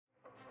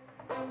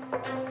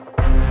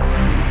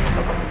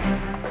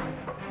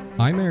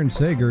I'm Aaron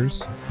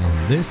Sagers,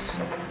 and this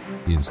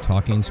is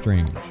Talking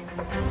Strange.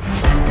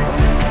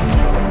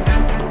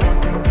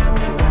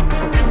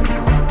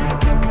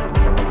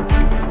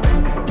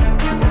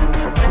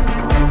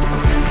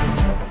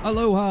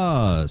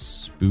 Aloha,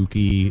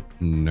 spooky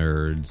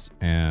nerds,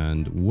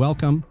 and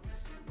welcome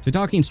to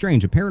Talking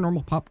Strange, a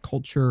paranormal pop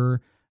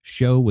culture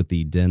show with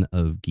the Den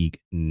of Geek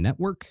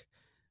Network,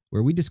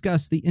 where we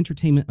discuss the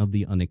entertainment of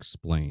the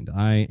unexplained.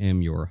 I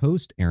am your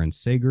host, Aaron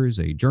Sagers,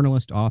 a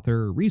journalist,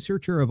 author,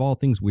 researcher of all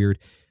things weird.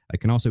 I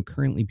can also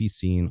currently be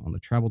seen on the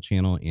Travel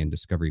Channel and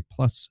Discovery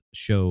Plus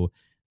show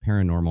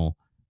Paranormal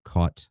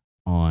Caught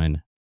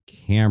on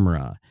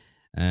Camera.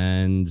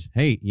 And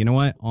hey, you know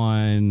what?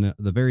 On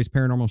the various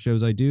paranormal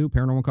shows I do,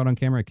 Paranormal Caught on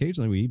Camera,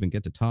 occasionally we even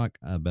get to talk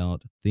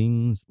about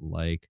things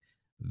like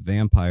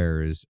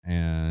vampires,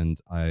 and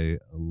I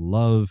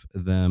love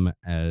them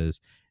as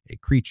a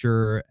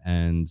creature,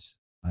 and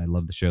I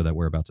love the show that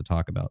we're about to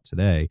talk about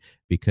today,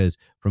 because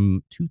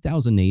from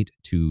 2008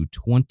 to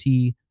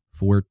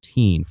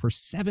 2014, for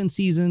 7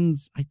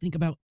 seasons, I think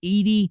about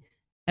 80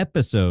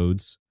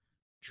 episodes,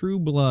 True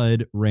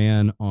Blood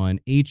ran on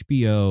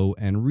HBO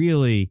and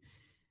really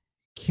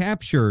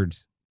captured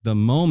the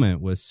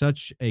moment with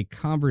such a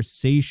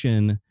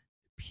conversation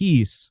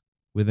piece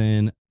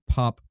within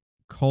pop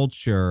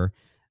culture.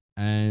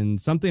 And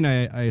something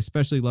I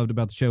especially loved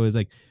about the show is,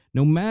 like,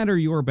 no matter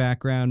your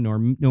background, nor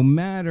no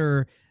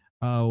matter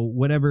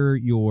whatever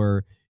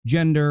your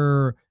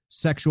gender,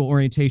 sexual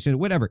orientation,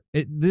 whatever,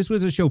 this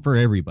was a show for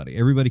everybody.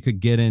 Everybody could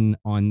get in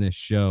on this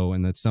show,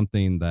 and that's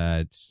something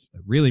that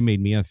really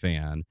made me a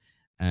fan,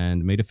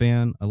 and made a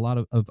fan a lot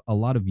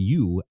of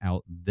you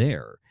out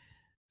there.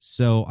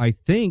 So I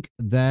think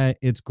that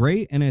it's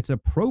great and it's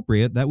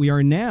appropriate that we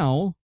are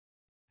now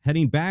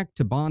heading back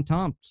to Bon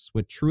Temps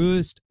with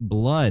Truest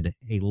Blood,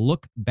 a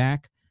look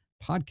back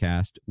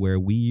podcast where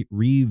we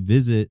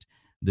revisit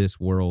this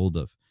world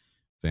of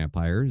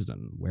vampires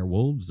and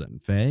werewolves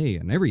and fae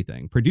and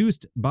everything.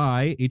 Produced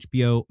by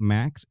HBO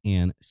Max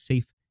and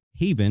Safe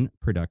Haven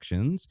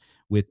Productions,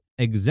 with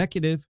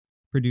executive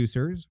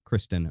producers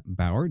Kristin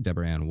Bauer,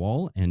 Deborah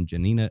Woll, and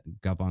Janina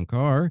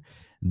Gavankar.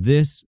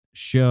 This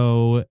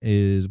show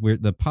is where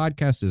the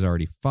podcast is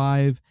already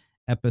 5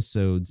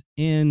 episodes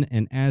in,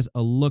 and as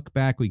a look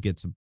back, we get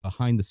some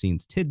behind the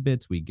scenes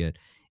tidbits, we get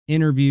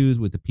interviews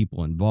with the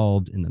people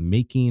involved in the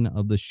making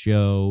of the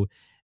show,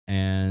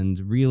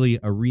 and really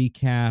a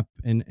recap,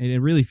 and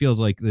it really feels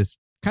like this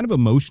kind of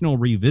emotional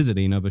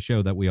revisiting of a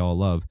show that we all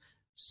love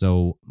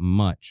so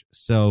much.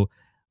 So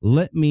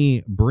let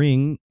me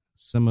bring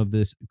some of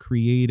this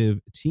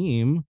creative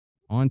team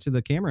onto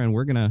the camera, and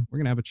we're gonna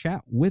have a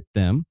chat with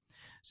them.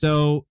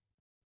 So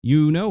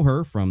you know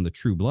her from the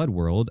True Blood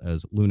world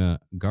as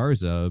Luna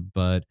Garza,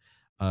 but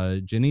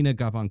Janina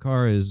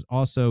Gavankar is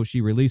also,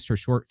 she released her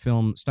short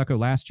film Stucco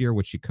last year,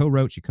 which she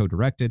co-wrote, she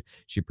co-directed,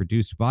 she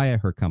produced via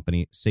her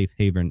company, Safe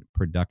Haven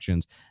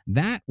Productions.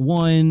 That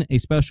won a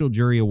special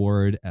jury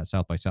award at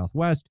South by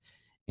Southwest,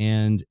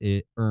 and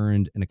it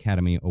earned an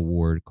Academy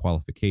Award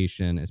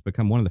qualification. It's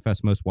become one of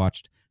the most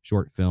watched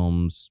short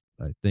films.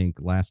 I think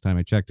last time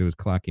I checked, it was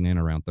clocking in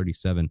around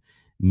 37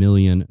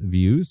 million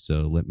views.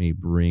 So let me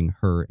bring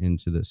her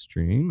into the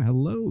stream.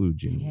 Hello,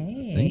 Janina.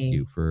 Hey. Thank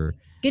you for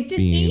good to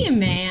see you,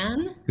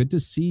 man. Good to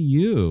see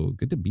you.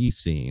 Good to be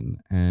seen.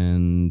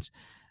 And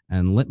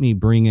let me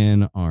bring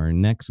in our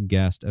next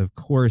guest. Of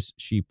course,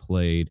 she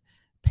played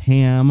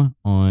Pam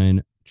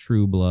on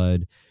True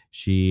Blood.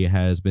 She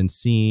has been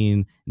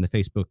seen in the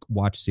Facebook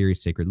watch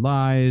series Sacred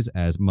Lies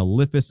as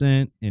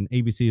Maleficent in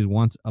ABC's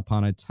Once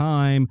Upon a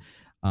Time,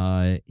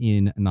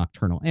 in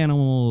Nocturnal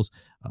Animals,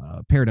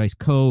 Paradise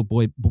Cove,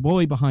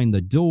 Boy Behind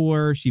the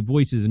Door. She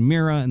voices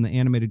Mira in the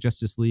animated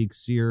Justice League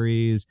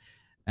series.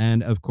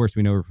 And of course,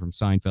 we know her from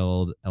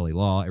Seinfeld, LA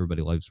Law,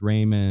 Everybody Loves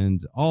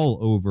Raymond, all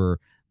over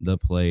the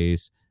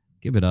place.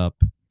 Give it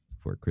up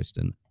for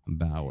Kristin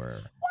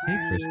Bauer. Hey,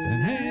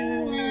 Kristin.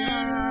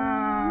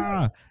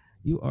 Hey!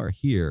 You are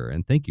here,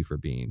 and thank you for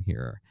being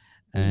here.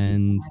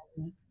 And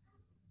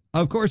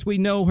of course, we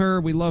know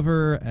her. We love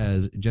her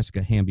as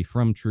Jessica Hamby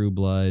from True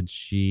Blood.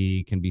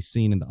 She can be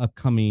seen in the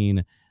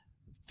upcoming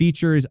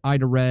features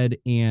Ida Red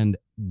and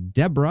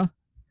Deborah.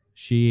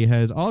 She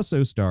has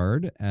also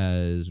starred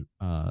as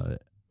a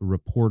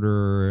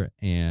reporter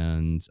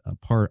and a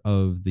part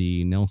of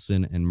the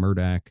Nelson and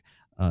Murdoch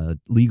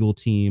legal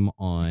team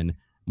on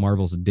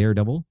Marvel's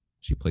Daredevil.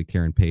 She played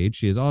Karen Page.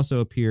 She has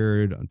also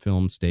appeared on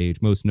film,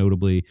 stage, most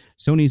notably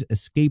Sony's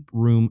Escape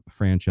Room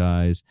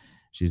franchise.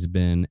 She's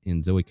been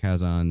in Zoe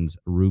Kazan's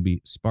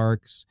Ruby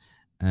Sparks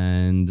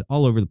and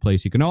all over the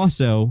place. You can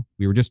also,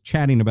 we were just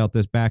chatting about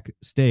this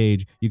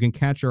backstage, you can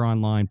catch her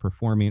online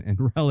performing in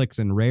Relics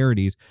and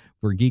Rarities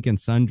for Geek and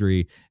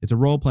Sundry. It's a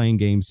role-playing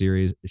game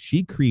series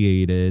she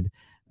created,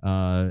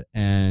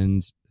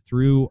 and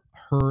through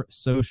her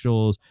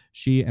socials,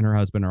 she and her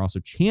husband are also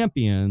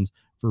champions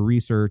for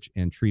research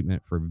and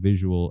treatment for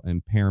visual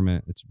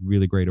impairment. It's a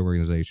really great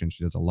organization.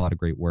 She does a lot of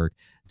great work.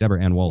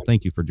 Deborah Woll,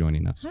 thank you for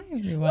joining us. Hi,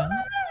 everyone.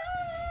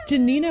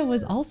 Janina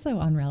was also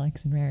on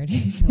Relics and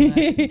Rarities.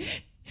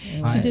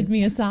 She did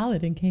me a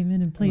solid and came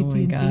in and played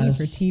D&D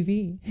for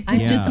TV. I'm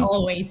just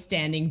always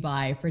standing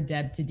by for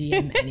Deb to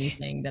DM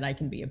anything that I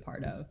can be a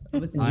part of. It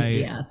was an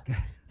easy ask.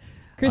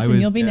 Kristin,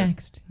 you'll be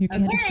next. You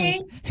can't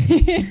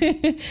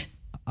escape.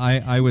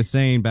 I was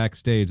saying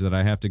backstage that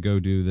I have to go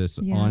do this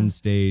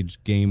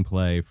on-stage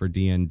gameplay for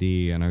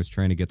D&D, and I was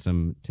trying to get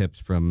some tips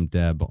from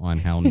Deb on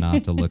how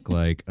not to look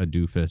like a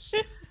doofus.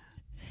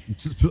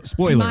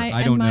 Spoiler,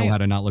 I don't know how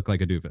to not look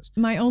like a doofus.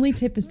 My only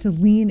tip is to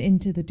lean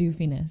into the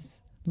doofiness.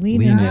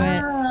 Lean into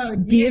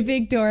it. Be a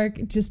big dork.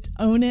 Just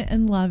own it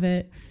and love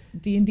it.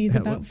 D&D is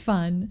about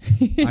fun.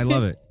 I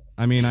love it.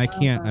 I mean, I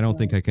don't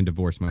think I can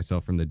divorce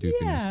myself from the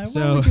doofiness.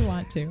 Yeah, why would you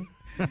want to?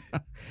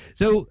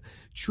 So,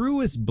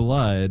 Truest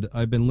Blood,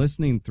 I've been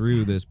listening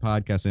through this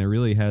podcast, and it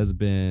really has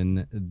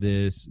been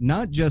this,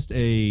 not just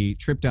a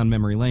trip down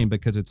memory lane,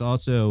 because it's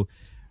also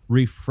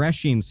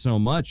refreshing so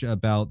much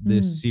about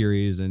this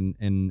series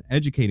and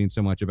educating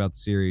so much about the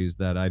series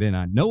that I did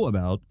not know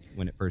about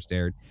when it first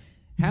aired.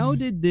 How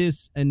did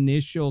this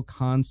initial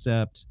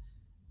concept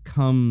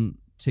come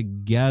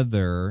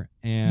together?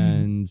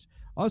 And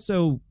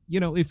also,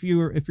 if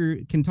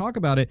you can talk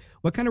about it,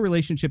 what kind of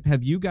relationship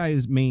have you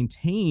guys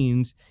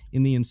maintained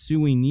in the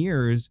ensuing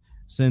years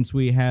since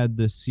we had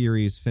the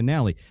series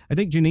finale? I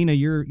think, Janina,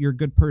 you're a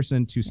good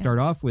person to start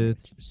off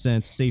with,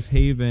 since Safe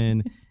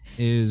Haven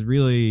is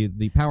really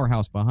the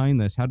powerhouse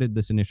behind this. How did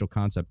this initial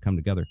concept come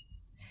together?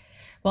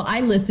 Well,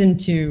 I listen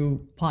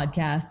to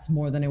podcasts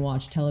more than I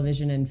watch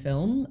television and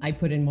film. I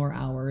put in more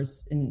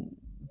hours in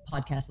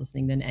podcast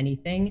listening than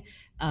anything.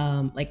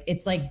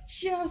 It's like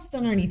just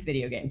underneath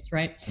video games,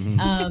 right?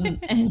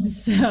 And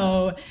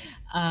so,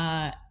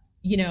 I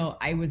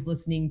was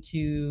listening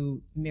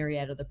to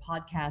myriad other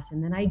podcasts,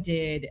 and then I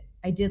did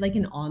like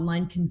an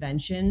online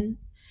convention,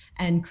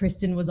 and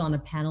Kristin was on a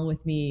panel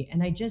with me,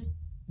 and I just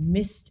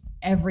missed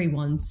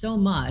everyone so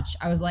much.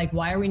 I was like,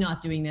 why are we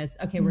not doing this?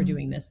 Okay, we're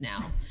doing this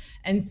now.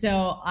 And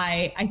so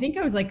I think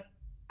I was like,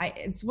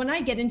 it's when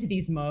I get into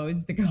these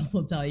modes, the girls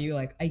will tell you,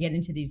 like, I get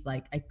into these,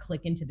 like, I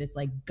click into this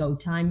like go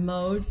time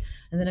mode.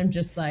 And then I'm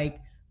just like,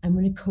 I'm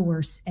going to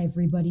coerce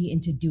everybody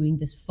into doing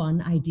this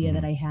fun idea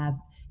that I have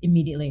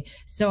immediately.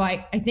 So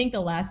I think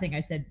the last thing I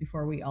said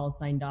before we all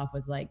signed off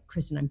was like,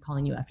 Kristin, I'm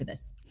calling you after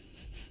this.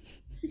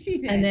 She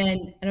did.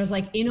 And I was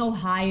like in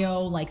Ohio,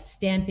 like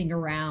stamping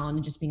around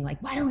and just being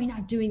like, why are we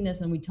not doing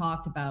this? And we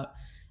talked about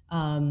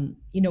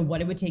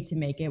what it would take to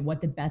make it,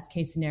 what the best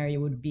case scenario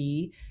would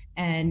be,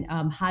 and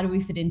how do we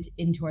fit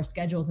into our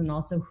schedules, and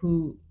also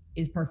who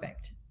is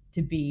perfect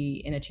to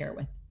be in a chair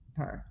with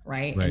her,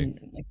 right? And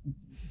like,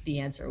 the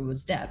answer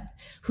was Deb,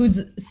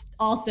 who's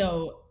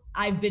also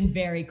I've been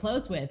very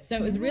close with. So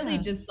it was really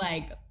just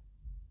like,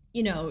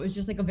 it was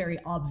just like a very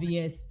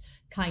obvious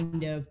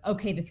kind of,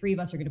 okay, the three of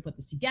us are going to put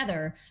this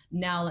together.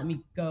 Now let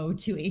me go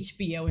to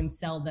HBO and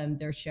sell them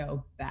their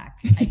show back,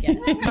 I guess.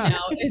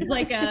 It's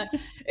like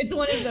it's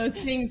one of those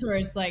things where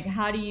it's like,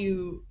 how do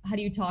you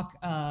talk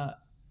a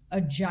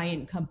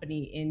giant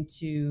company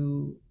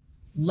into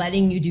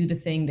letting you do the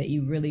thing that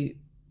you really,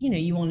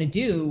 you want to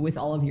do with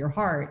all of your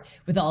heart,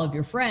 with all of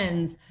your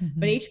friends.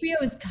 But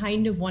HBO is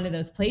kind of one of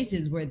those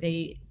places where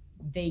they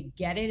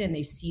get it and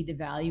they see the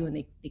value, and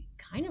they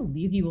kind of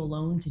leave you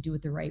alone to do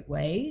it the right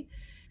way,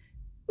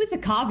 with the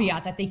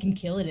caveat that they can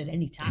kill it at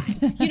any time.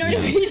 You know what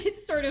I mean?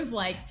 It's sort of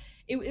like,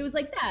 it was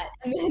like that.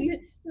 And then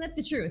that's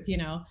the truth,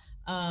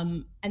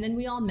 and then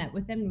we all met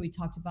with them and we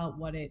talked about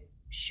what it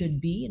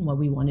should be and what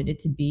we wanted it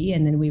to be.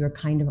 And then we were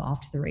kind of off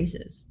to the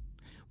races.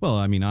 Well,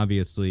 I mean,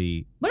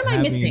 obviously. What am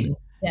I missing,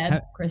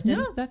 Deb, Kristin?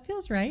 No, that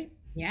feels right.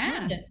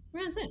 Yeah.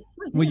 That's it.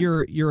 Well,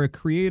 you're a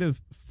creative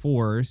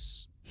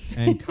force.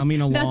 And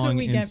coming along, that's what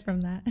we get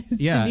from that.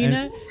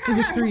 Janina is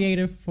a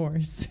creative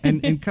force.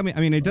 and coming, I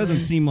mean, it doesn't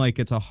seem like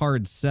it's a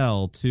hard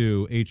sell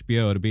to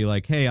HBO to be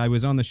like, hey, I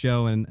was on the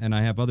show and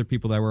I have other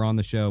people that were on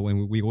the show,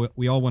 and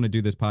we all want to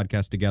do this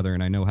podcast together,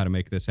 and I know how to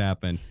make this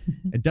happen.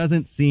 It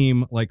doesn't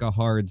seem like a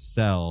hard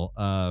sell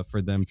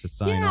for them to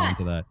sign on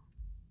to that.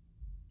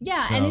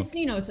 Yeah, so, and it's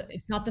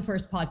it's not the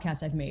first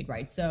podcast I've made,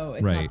 right? So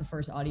it's not the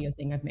first audio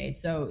thing I've made.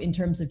 So in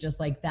terms of just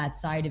like that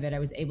side of it, I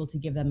was able to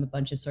give them a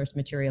bunch of source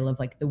material of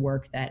like the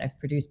work that I've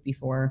produced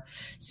before.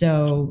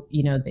 So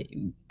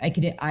I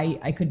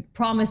could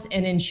promise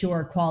and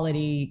ensure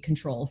quality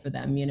control for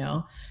them,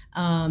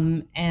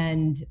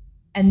 and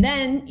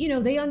then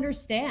they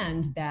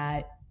understand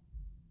that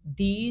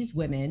these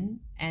women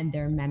and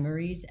their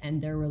memories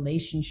and their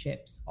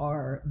relationships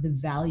are the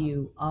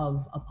value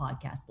of a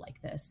podcast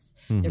like this,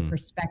 their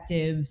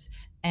perspectives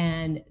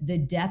and the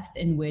depth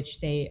in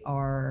which they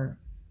are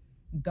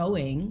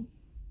going.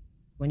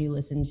 When you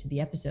listen to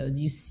the episodes,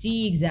 you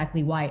see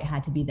exactly why it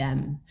had to be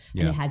them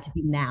and it had to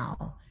be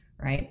now.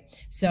 Right.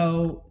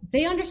 So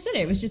they understood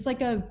it. It was just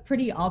like a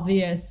pretty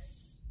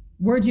obvious,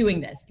 we're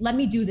doing this. Let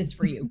me do this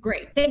for you.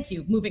 Great. Thank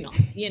you. Moving on,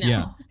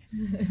 Yeah.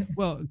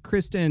 Well,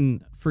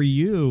 Kristin, for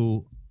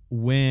you,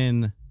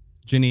 when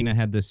Janina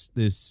had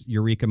this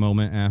eureka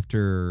moment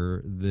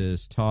after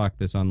this talk,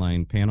 this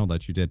online panel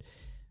that you did,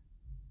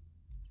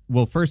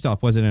 well, first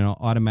off, was it an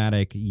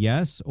automatic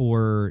yes,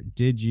 or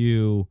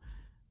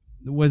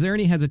was there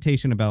any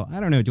hesitation about, I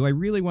don't know, do I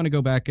really want to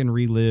go back and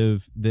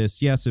relive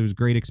this? Yes, it was a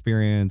great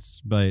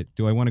experience, but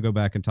do I want to go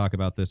back and talk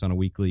about this on a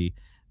weekly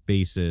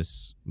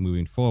basis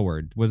moving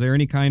forward? Was there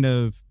any kind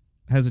of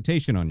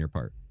hesitation on your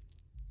part?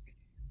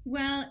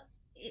 Well,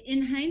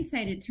 in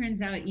hindsight, it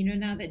turns out,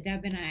 now that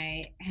Deb and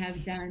I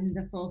have done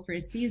the full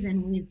first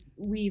season,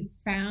 we've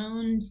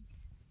found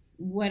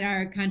what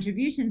our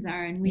contributions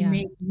are, and we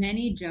make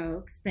many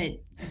jokes that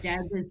Deb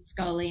is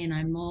Scully and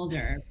I'm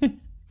Mulder.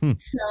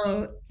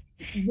 So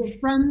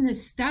from the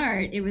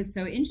start, it was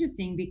so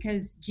interesting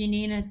because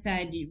Janina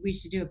said we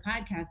should do a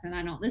podcast, and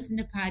I don't listen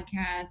to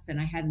podcasts, and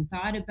I hadn't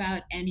thought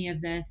about any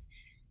of this.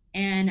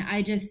 And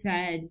I just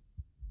said,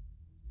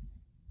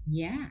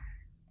 yeah,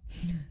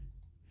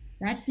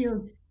 that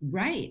feels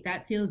right.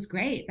 That feels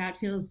great. That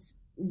feels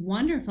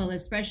wonderful,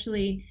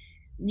 especially,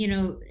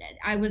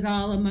 I was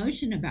all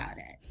emotion about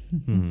it.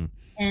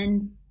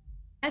 And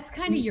that's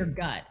kind of your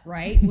gut,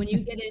 right? When you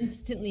get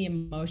instantly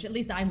emotional, at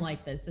least I'm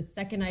like this. The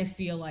second I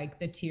feel like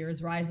the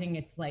tears rising,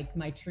 it's like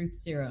my truth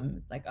serum.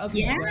 It's like,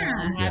 okay, well,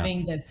 I'm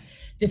having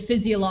the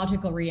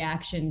physiological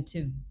reaction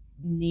to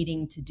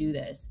needing to do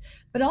this.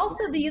 But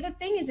also the other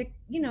thing is,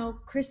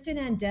 Kristin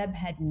and Deb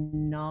had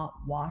not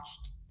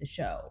watched the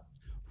show.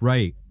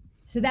 Right.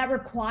 So that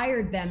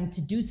required them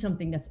to do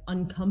something that's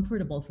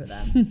uncomfortable for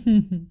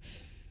them.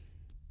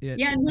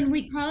 Yeah, and when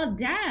we called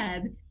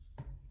Deb,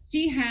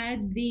 she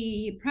had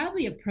the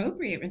probably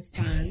appropriate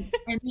response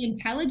and the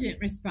intelligent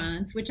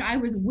response, which I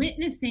was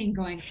witnessing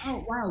going,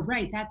 oh, wow,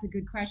 right, that's a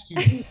good question.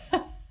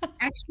 Ooh,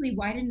 actually,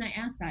 why didn't I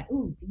ask that?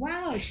 Ooh,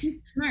 wow,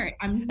 she's smart.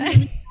 I'm really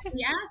glad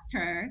we asked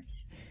her.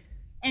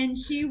 And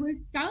she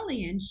was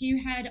Scully, and she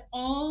had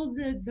all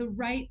the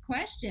right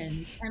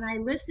questions. And I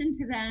listened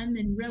to them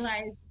and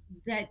realized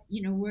that,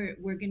 we're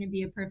going to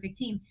be a perfect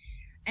team.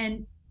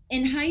 And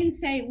in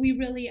hindsight, we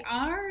really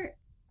are.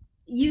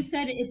 You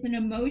said it's an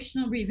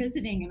emotional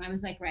revisiting, and I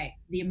was like, right,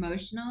 the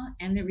emotional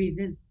and the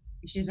revisit.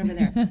 She's over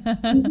there.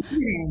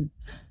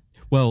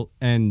 Well,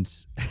 and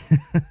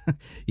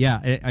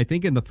I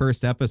think in the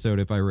first episode,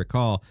 if I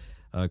recall,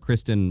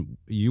 Kristin,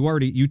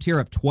 you tear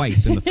up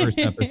twice in the first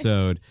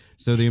episode.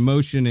 So the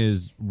emotion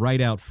is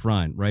right out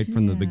front, right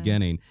from the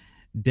beginning.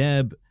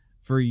 Deb,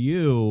 for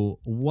you,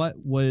 what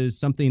was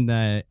something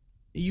that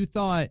you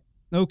thought,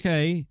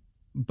 okay,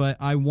 but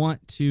I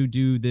want to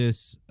do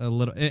this a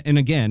little, and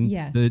again,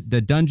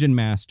 the dungeon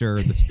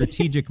master, the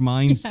strategic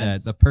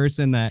mindset, the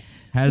person that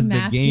has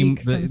the game,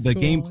 the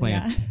game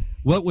plan. Yeah.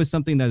 What was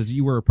something that as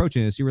you were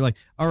approaching this, you were like,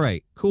 all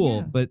right,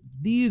 cool, but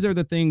these are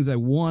the things I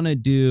want to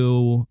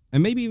do,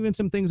 and maybe even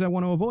some things I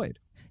want to avoid.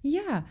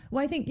 Yeah.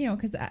 Well, I think,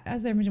 because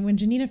as I mentioned, when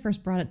Janina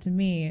first brought it to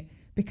me,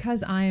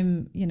 because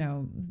I'm,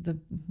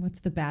 what's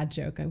the bad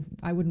joke?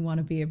 I wouldn't want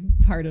to be a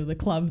part of the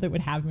club that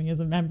would have me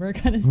as a member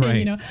kind of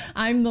thing. Right.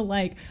 I'm the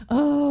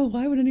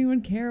why would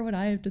anyone care what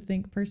I have to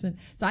think person?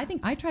 So I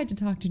think I tried to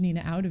talk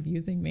Janina out of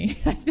using me.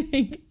 I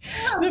think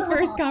the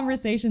first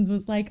conversations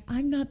was like,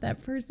 I'm not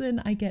that person.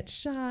 I get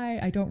shy.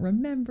 I don't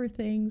remember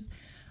things.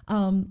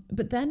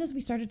 But then as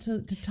we started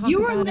to talk about it,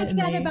 you were like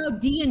that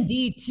about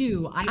D&D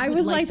too. I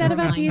was like that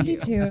about D&D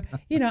too.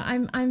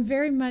 I'm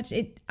very much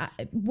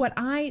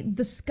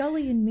the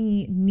Scully in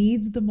me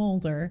needs the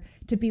Mulder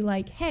to be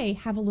like, hey,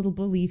 have a little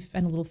belief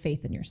and a little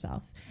faith in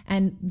yourself.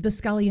 And the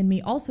Scully in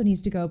me also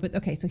needs to go, but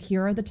okay, so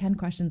here are the 10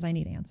 questions I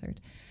need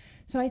answered.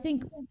 So I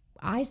think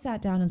I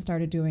sat down and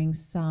started doing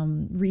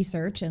some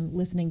research and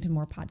listening to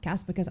more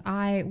podcasts because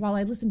while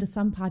I listened to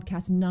some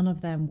podcasts, none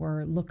of them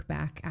were look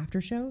back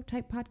after show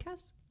type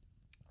podcasts.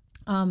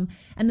 And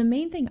the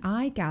main thing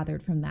I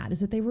gathered from that is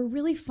that they were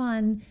really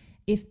fun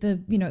if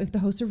the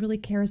hosts are really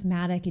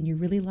charismatic and you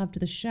really loved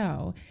the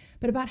show.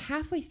 But about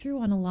halfway through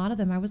on a lot of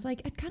them, I was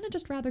like, I'd kind of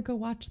just rather go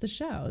watch the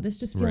show. This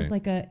just feels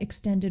like a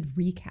extended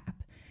recap.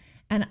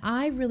 And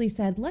I really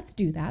said, let's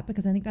do that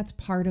because I think that's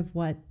part of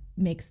what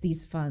makes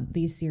these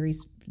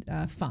series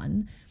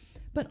fun.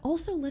 But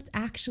also let's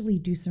actually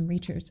do some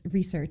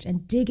research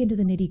and dig into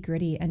the nitty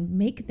gritty and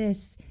make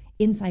this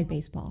inside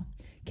baseball.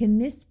 Can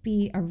this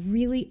be a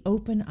really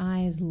open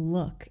eyes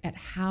look at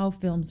how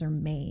films are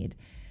made?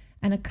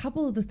 And a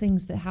couple of the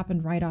things that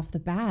happened right off the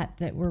bat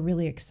that were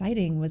really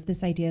exciting was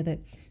this idea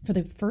that for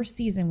the first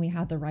season, we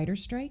had the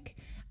writer's strike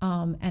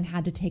and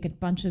had to take a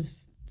bunch of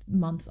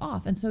months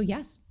off. And so,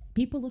 yes,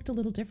 people looked a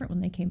little different when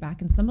they came back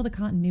and some of the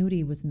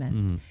continuity was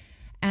missed. Mm-hmm.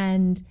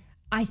 And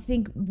I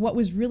think what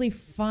was really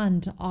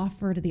fun to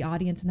offer to the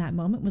audience in that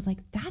moment was like,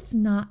 that's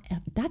not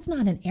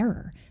an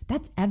error.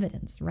 That's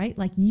evidence, right?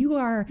 Like you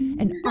are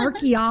an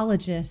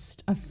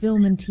archaeologist of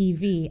film and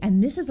TV.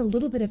 And this is a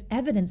little bit of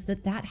evidence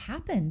that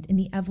happened in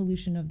the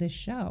evolution of this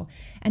show.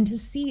 And to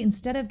see,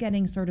 instead of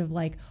getting sort of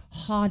like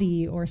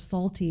haughty or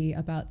salty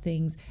about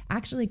things,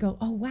 actually go,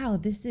 oh, wow,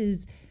 this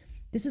is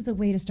a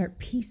way to start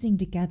piecing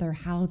together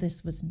how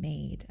this was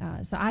made.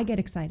 So I get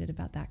excited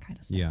about that kind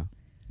of stuff. Yeah.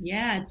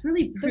 Yeah, it's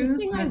really proof. The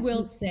thing I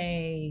will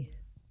say.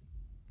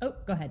 Oh,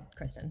 go ahead,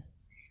 Kristin.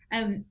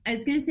 I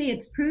was going to say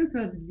it's proof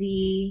of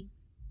the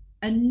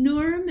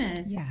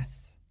enormous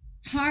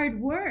hard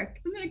work.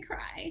 I'm going to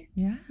cry.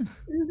 Yeah.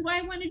 This is why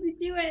I wanted to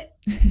do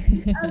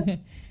it.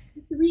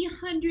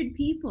 300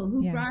 people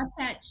who brought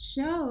that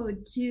show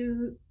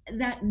to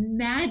that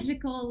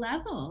magical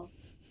level.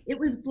 It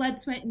was blood,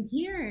 sweat, and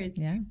tears.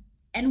 Yeah.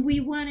 And we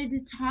wanted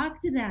to talk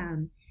to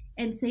them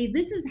and say,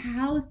 this is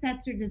how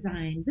sets are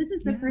designed. This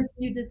is the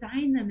person who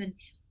designed them.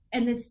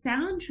 And the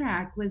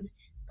soundtrack was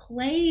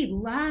played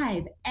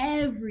live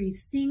every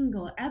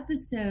single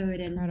episode.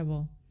 And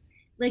incredible.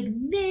 Like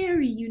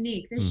very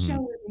unique. This show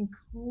was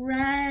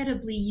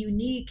incredibly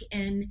unique,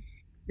 and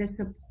the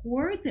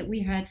support that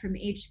we had from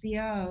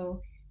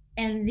HBO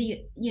and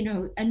the, you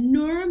know,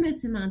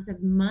 enormous amounts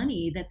of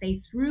money that they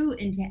threw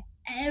into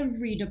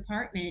every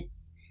department.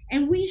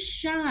 And we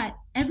shot,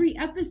 every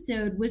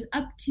episode was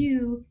up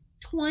to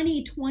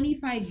 20,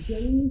 25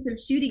 days of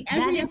shooting.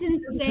 Every that is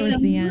insane.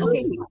 Towards the end.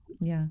 Okay.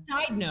 Yeah.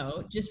 Side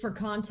note, just for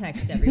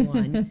context,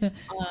 everyone,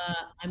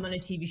 I'm on a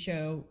TV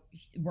show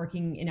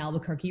working in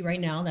Albuquerque right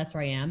now. That's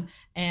where I am.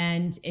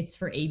 And it's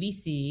for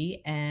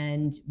ABC,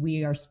 and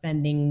we are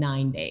spending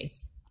 9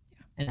 days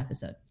an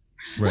episode.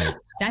 Right.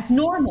 That's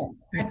normal.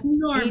 That's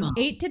normal.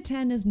 8 to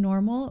 10 is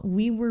normal.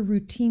 We were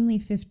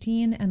routinely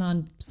 15, and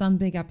on some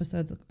big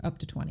episodes up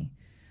to 20.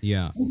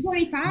 Yeah.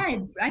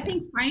 25. I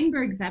think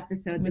Feinberg's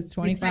episode was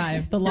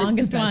 25, the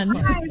longest one.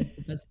 That's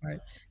the best part.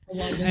 The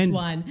longest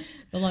one.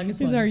 The longest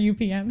one. Is our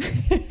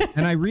UPM.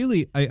 And I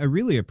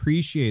really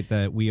appreciate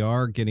that we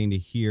are getting to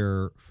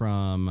hear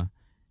from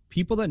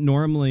people that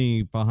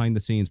normally behind the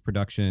scenes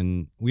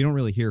production we don't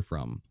really hear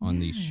from on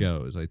these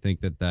shows. I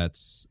think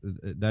that's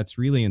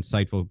really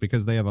insightful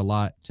because they have a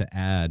lot to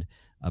add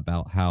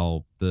about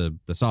how the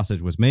sausage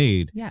was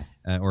made,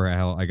 or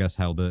how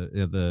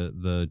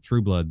the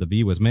True Blood, the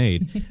V, was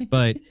made.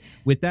 But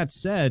with that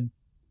said,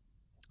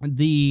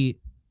 I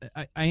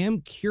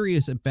am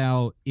curious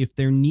about if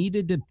there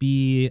needed to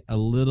be a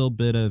little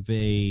bit of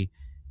a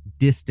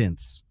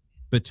distance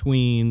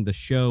between the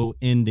show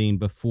ending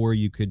before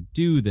you could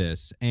do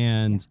this,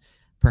 and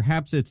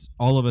perhaps it's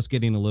all of us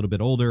getting a little bit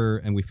older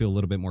and we feel a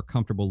little bit more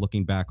comfortable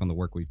looking back on the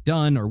work we've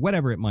done, or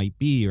whatever it might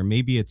be, or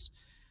maybe it's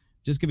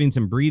just giving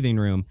some breathing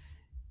room.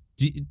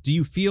 Do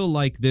you feel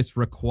like this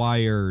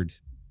required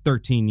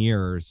 13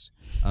 years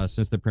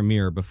since the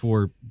premiere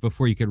before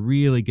you could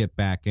really get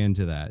back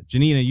into that?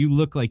 Janina, you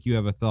look like you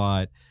have a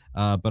thought,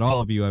 but all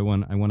of you, I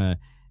want to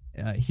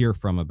hear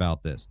from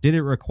about this. Did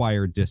it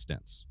require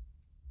distance?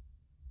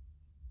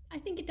 I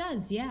think it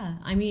does. Yeah.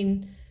 I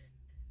mean,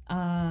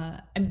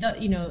 the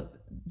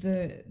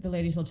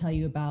ladies will tell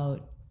you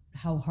about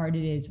how hard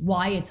it is,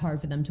 why it's hard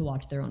for them to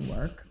watch their own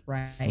work,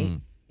 right?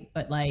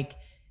 But like,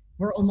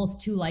 we're almost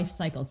 2 life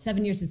cycles.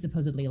 7 years is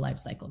supposedly a life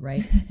cycle,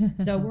 right?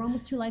 So we're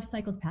almost 2 life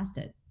cycles past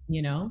it,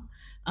 you know?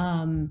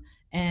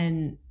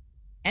 And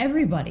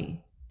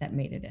everybody that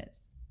made it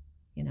is,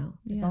 you know?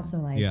 It's also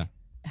like,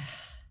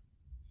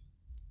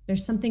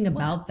 there's something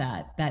about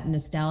that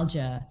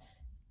nostalgia.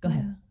 Go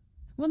ahead.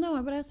 Well,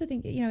 no, but I also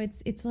think, you know,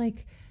 it's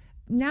like,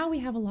 now we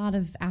have a lot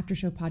of after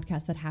show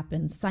podcasts that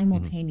happen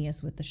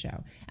simultaneous with the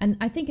show. And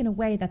I think in a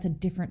way that's a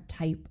different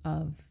type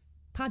of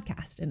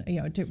podcast, and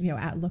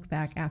at look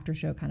back after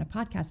show kind of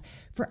podcast.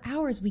 For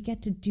ours, we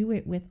get to do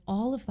it with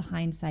all of the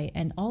hindsight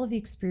and all of the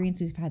experience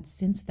we've had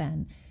since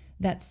then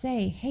that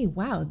say, hey,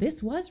 wow,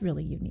 this was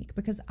really unique,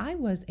 because I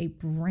was a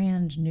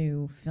brand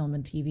new film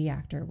and TV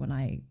actor when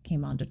I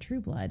came on to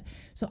True Blood.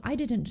 So I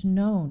didn't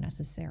know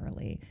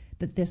necessarily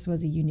that this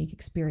was a unique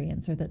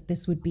experience, or that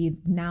this would be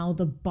now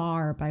the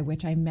bar by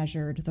which I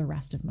measured the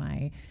rest of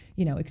my,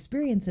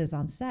 experiences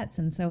on sets.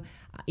 And so,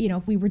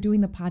 if we were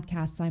doing the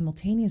podcast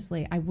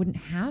simultaneously, I wouldn't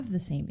have the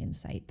same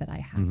insight that I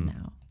have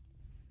now.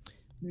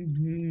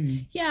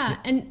 Yeah,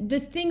 and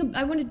this thing,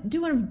 I want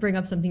to bring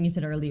up something you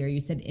said earlier. You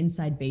said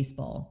inside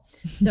baseball.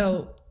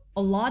 So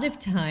a lot of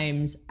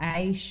times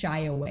I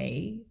shy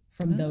away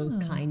from those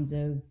kinds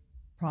of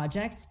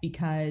projects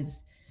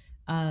because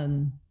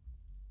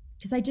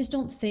I just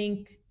don't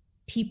think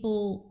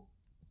people.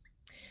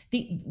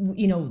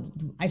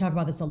 I talk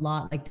about this a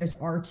lot. Like, there's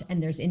art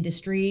and there's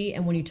industry,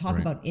 and when you talk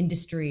about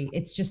industry,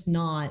 it's just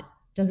not.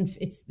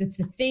 It's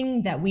the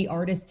thing that we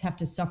artists have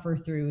to suffer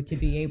through to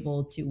be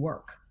able to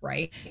work,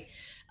 right?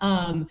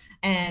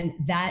 And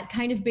that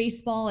kind of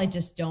baseball, I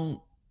just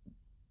don't.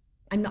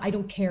 I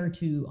don't care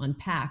to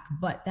unpack,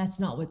 but that's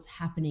not what's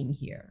happening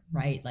here,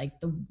 right? Like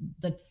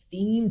the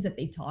themes that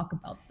they talk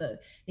about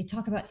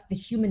the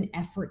human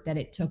effort that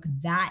it took.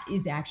 That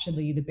is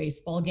actually the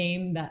baseball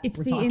game that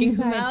we're talking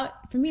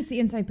about. For me, it's the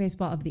inside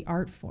baseball of the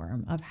art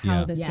form of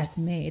how this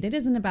gets made. It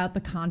isn't about the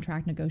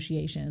contract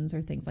negotiations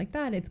or things like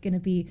that. It's going to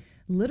be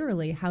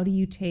literally, how do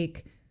you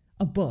take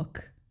a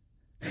book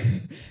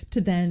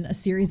to then a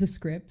series of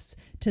scripts,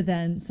 to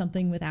then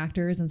something with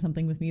actors and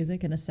something with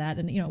music and a set.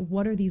 And,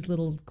 what are these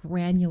little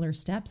granular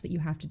steps that you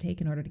have to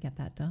take in order to get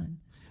that done?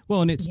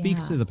 Well, and it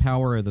speaks to the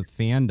power of the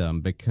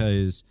fandom,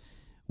 because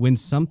when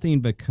something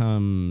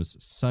becomes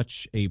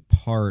such a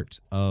part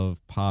of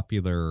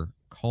popular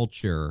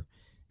culture,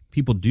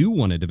 people do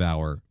want to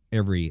devour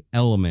every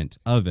element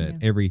of it,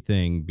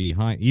 everything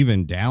behind,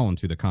 even down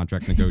to the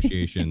contract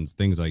negotiations,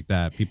 things like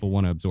that. People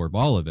want to absorb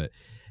all of it.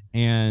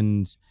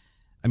 And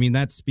I mean,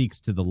 that speaks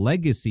to the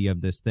legacy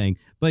of this thing.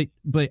 But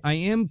I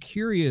am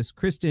curious,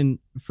 Kristin,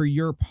 for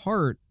your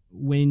part,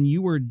 when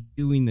you were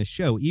doing the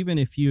show, even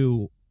if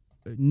you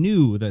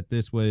knew that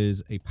this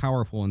was a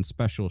powerful and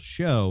special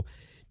show,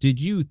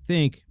 did you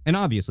think, and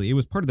obviously it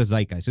was part of the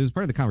zeitgeist, it was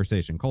part of the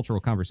conversation, cultural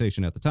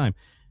conversation at the time,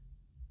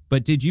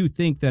 but did you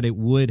think that it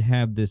would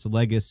have this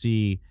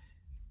legacy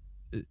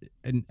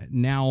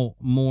now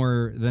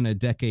more than a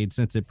decade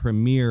since it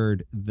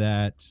premiered,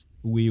 that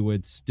we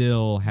would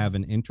still have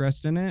an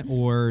interest in it?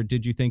 Or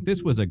did you think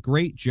this was a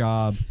great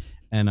job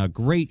and a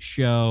great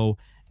show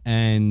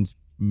and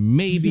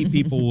maybe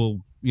people will,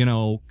 you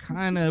know,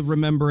 kind of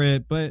remember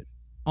it, but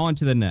on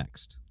to the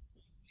next?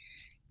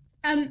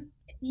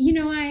 You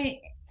know,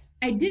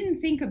 I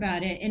didn't think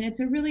about it, and it's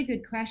a really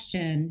good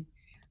question.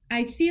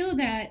 I feel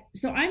that,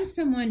 so I'm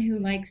someone who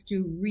likes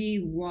to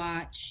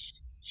rewatch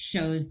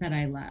shows that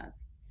I love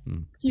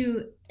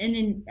to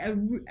an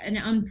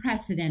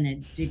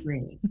unprecedented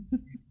degree.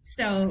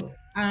 So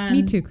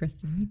me too,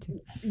 Kristin, me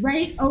too.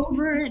 Right,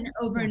 over and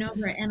over and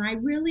over. And I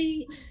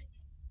really,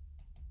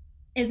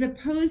 as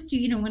opposed to,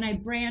 you know, when I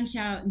branch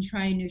out and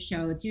try a new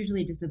show, it's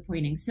usually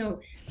disappointing.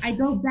 So I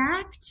go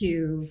back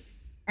to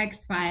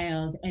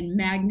X-Files and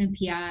Magnum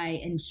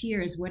PI and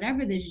Cheers,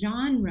 whatever the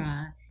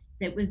genre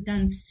that was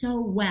done so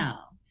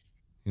well.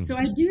 Mm-hmm. So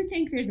I do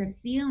think there's a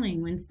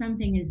feeling when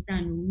something is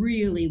done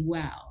really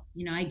well.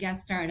 You know, I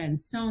guest starred on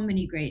so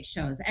many great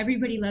shows.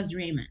 Everybody Loves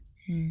Raymond.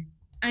 Mm.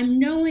 I'm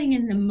knowing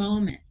in the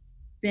moment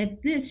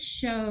that this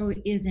show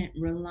isn't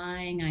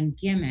relying on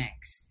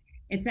gimmicks.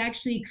 It's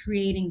actually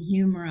creating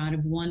humor out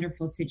of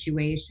wonderful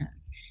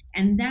situations.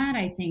 And that,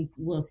 I think,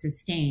 will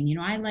sustain. You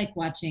know, I like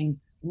watching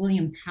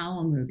William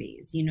Powell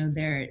movies. You know,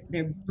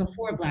 they're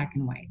before black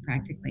and white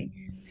practically.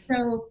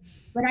 So,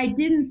 but I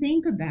didn't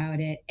think about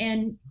it.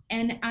 And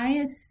I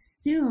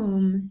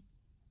assume,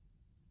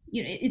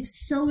 you know,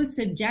 it's so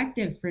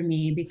subjective for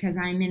me because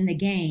I'm in the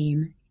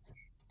game.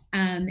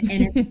 And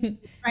it's,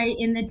 right,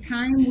 in the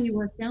time we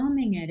were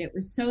filming it, it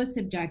was so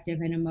subjective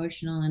and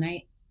emotional. And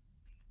I,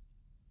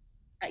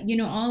 you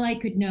know, all I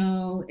could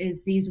know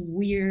is these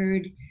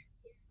weird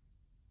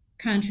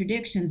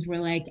contradictions were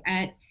like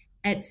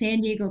at San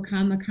Diego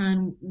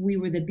Comic-Con, we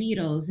were the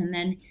Beatles. And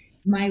then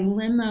my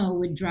limo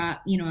would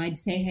drop, you know, I'd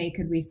say, hey,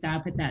 could we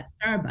stop at that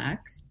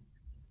Starbucks?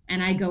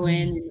 And I go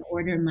in and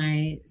order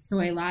my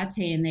soy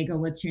latte and they go,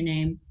 what's your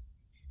name?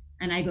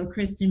 And I go,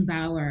 Kristin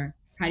Bauer.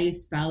 How do you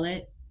spell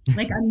it?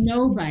 Like a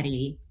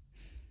nobody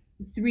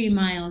 3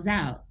 miles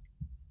out.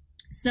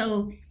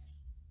 So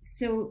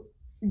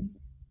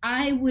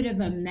I would have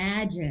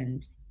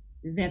imagined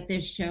that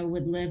this show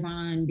would live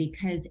on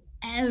because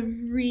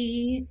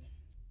every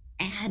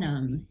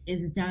atom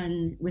is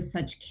done with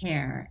such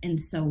care and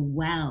so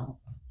well.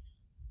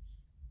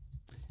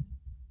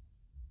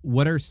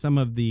 What are some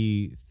of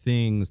the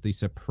things, the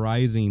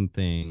surprising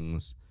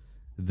things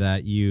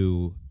that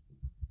you,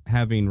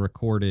 having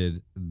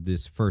recorded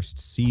this first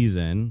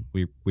season,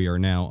 we are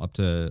now up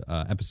to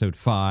episode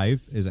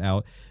 5 is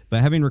out,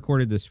 but having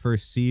recorded this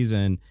first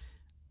season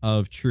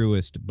of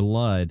Truest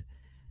Blood,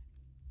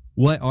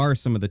 what are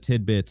some of the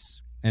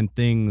tidbits and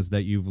things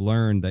that you've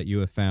learned that you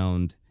have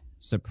found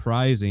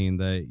surprising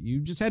that you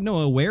just had no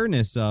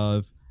awareness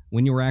of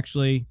when you were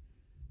actually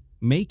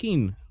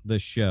making the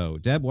show?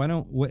 Deb,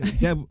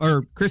 Deb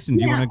or Kristin,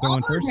 do you want to go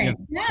on first?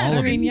 Yeah.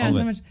 I mean, yeah,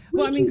 so much.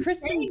 Well, I mean,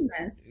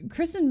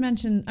 Kristin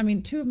mentioned, I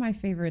mean, 2 of my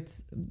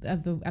favorites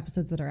of the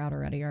episodes that are out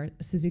already are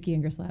Suzuki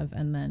and Grislev,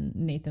 and then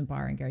Nathan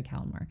Bauer and Gary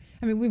Calamar.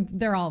 I mean,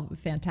 they're all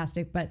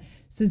fantastic, but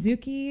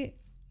Suzuki,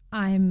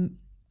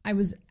 I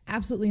was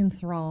absolutely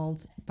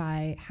enthralled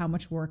by how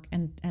much work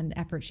and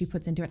effort she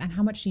puts into it and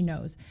how much she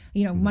knows.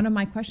 You know, one of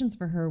my questions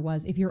for her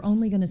was, if you're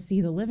only going to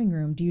see the living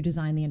room, do you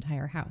design the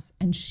entire house?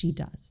 And she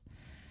does.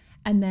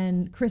 And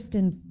then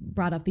Kristin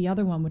brought up the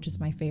other one, which is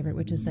my favorite,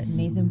 which is that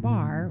Nathan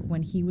Bauer,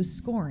 when he was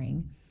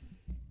scoring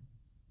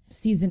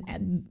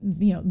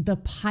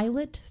the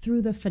pilot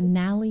through the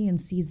finale in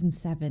season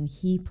 7,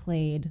 he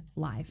played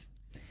live.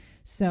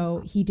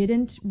 So he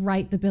didn't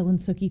write the Bill and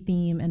Sookie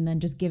theme and then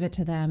just give it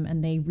to them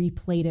and they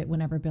replayed it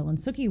whenever Bill and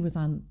Sookie was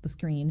on the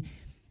screen.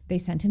 They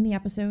sent him the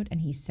episode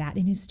and he sat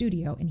in his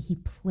studio and he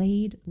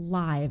played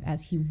live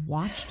as he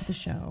watched the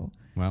show.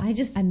 Wow.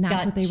 And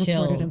that's what they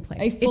recorded and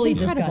played. I fully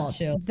it's incredible. Just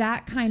got chills.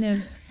 That kind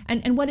of,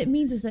 and what it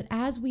means is that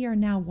as we are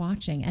now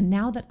watching, and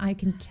now that I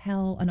can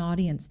tell an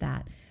audience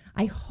that,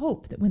 I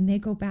hope that when they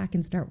go back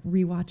and start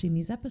rewatching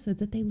these episodes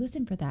that they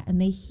listen for that and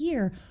they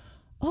hear,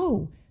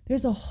 oh,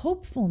 there's a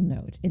hopeful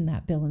note in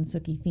that Bill and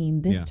Sookie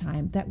theme this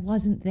time that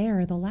wasn't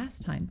there the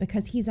last time,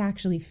 because he's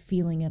actually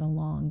feeling it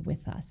along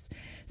with us.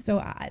 So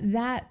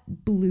that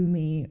blew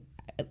me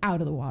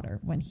out of the water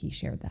when he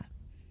shared that.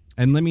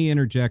 And let me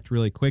interject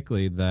really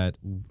quickly that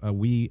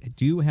we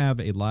do have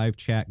a live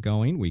chat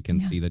going. We can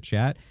see the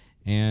chat.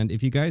 And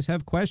if you guys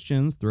have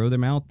questions, throw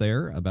them out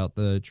there about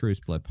the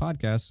Truest Blood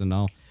podcast, and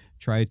I'll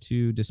try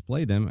to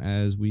display them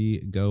as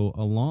we go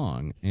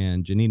along.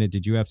 And Janina,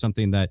 did you have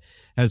something that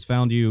has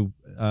found you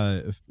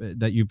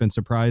that you've been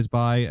surprised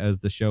by as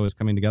the show is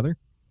coming together?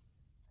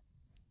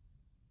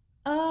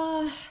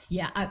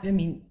 Yeah, I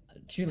mean,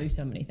 truly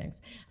so many things.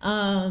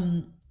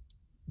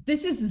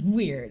 This is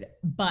weird,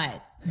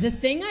 but the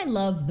thing I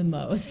love the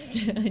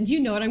most, and you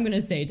know what I'm going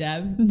to say,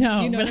 Deb? No,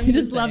 Do you know but I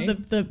just love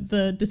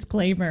the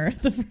disclaimer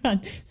at the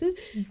front. This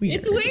is weird.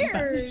 It's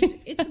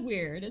weird. It's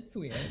weird. It's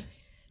weird.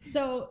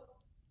 So,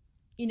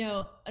 you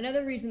know,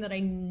 another reason that I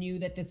knew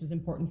that this was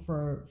important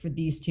for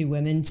these two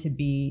women to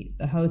be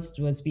the host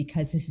was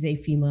because this is a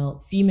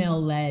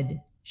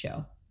female-led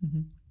show,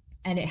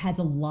 and it has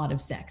a lot of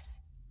sex.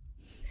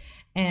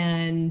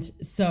 And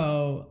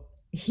so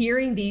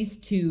hearing these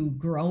two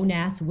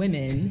grown-ass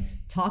women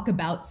talk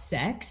about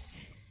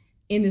sex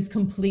in this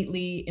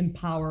completely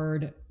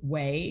empowered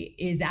way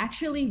is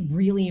actually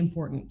really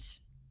important.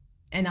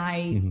 And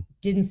I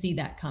didn't see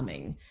that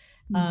coming.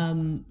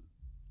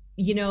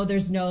 You know,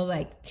 there's no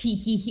like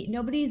tee-hee-hee.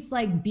 Nobody's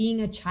like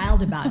being a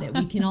child about it.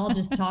 We can all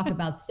just talk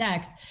about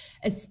sex,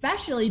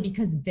 especially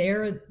because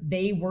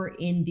they were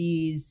in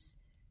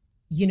these,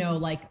 you know,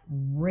 like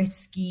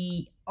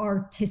risky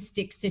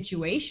artistic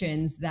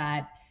situations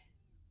that,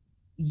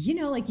 you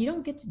know, like you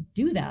don't get to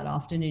do that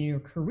often in your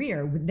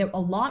career. A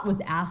lot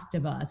was asked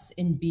of us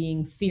in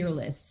being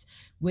fearless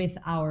with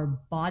our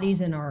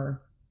bodies and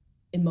our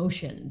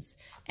emotions.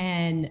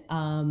 And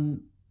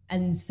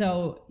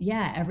so,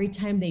 yeah, every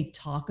time they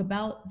talk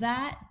about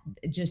that,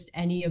 just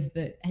any of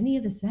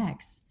the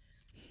sex,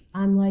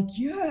 I'm like,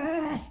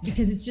 yes,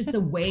 because it's just the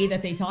way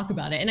that they talk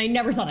about it. And I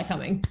never saw that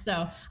coming.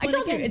 So I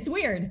told you, it's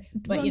weird.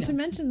 But well, to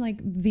mention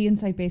like the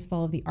inside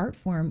baseball of the art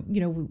form,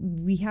 you know,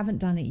 we haven't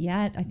done it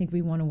yet. I think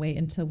we want to wait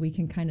until we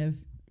can kind of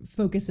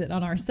focus it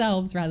on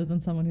ourselves rather than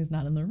someone who's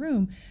not in the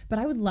room. But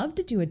I would love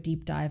to do a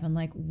deep dive on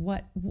like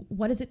what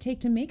does it take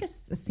to make a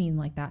scene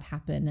like that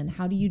happen, and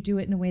how do you do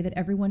it in a way that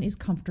everyone is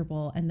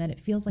comfortable and that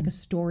it feels like a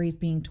story's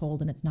being told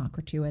and it's not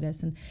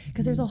gratuitous. And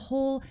because there's a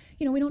whole,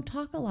 you know, we don't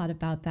talk a lot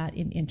about that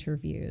in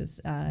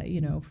interviews, you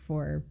know,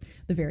 for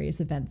the various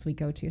events we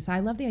go to. So I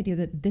love the idea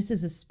that this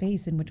is a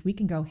space in which we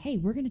can go, hey,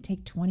 we're going to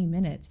take 20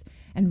 minutes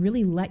and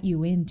really let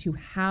you into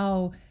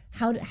how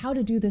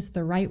to do this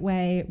the right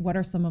way. What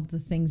are some of the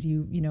things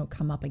you know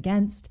come up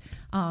against?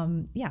 So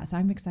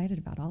I'm excited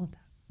about all of that.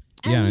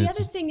 And the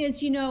other thing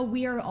is, you know,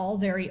 we are all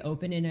very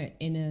open in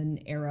an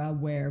era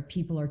where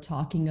people are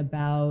talking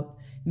about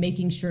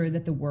making sure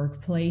that the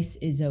workplace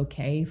is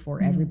okay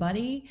for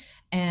everybody.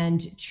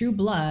 And True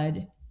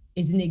Blood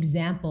is an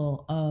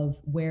example of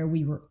where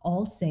we were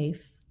all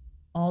safe,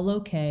 all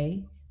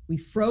okay. We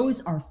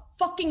froze our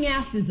fucking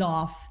asses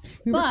off.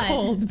 We were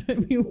cold,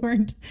 but we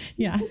weren't.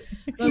 Yeah.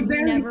 But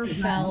we never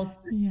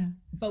felt. Yeah.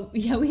 But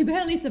yeah, we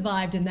barely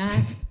survived in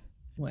that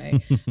way.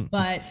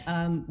 But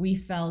we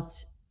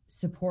felt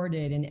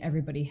supported, and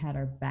everybody had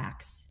our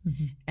backs.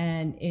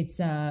 And it's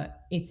an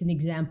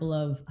example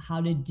of how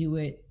to do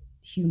it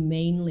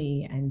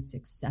humanely and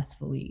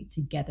successfully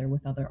together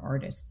with other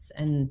artists.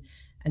 And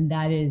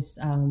that is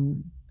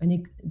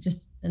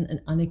just an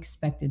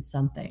unexpected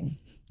something.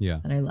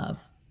 Yeah. That I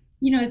love.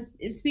 You know,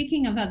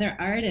 speaking of other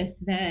artists,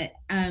 that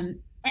I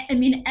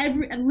mean,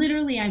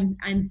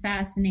 I'm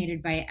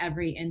fascinated by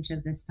every inch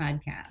of this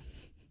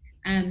podcast.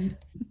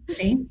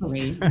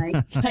 Thankfully,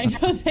 like I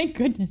know, thank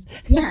goodness.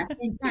 Yeah,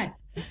 thank God.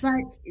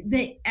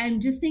 But I'm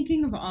just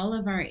thinking of all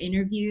of our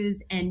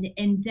interviews, and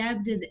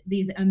Deb did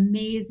these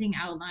amazing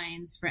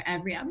outlines for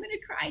every. I'm gonna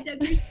cry,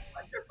 Deb. You're so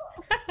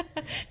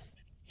wonderful.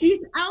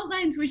 These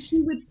outlines where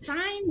she would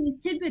find these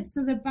tidbits.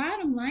 So the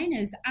bottom line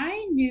is,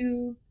 I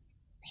knew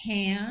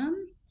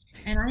Pam.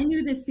 And I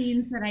knew the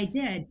scenes that I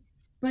did,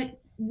 but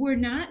we're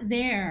not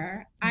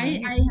there.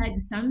 Right. I had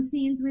some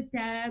scenes with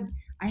Deb.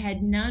 I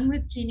had none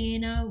with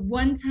Janina.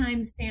 One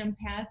time Sam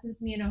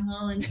passes me in a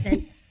hall and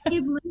says, "Hey,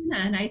 Luna."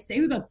 And I say,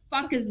 "Who the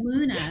fuck is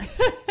Luna?"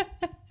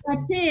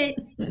 That's it.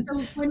 So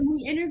when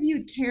we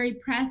interviewed Carrie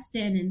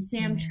Preston and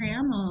Sam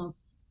Trammell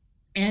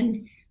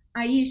and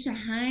Aisha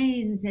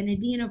Hines and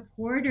Adina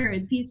Porter,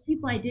 these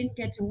people I didn't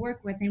get to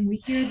work with, and we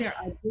hear their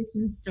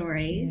audition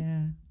stories.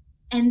 Yeah.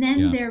 And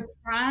then their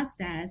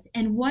process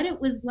and what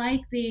it was like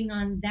being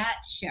on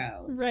that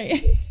show.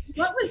 Right.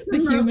 What was the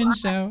human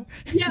show?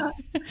 Yeah.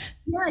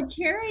 Yeah,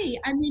 Carrie,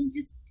 I mean,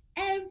 just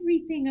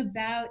everything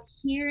about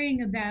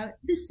hearing about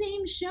the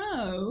same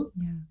show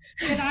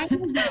that I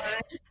was on.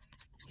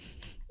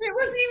 It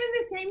wasn't even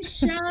the same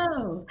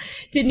show.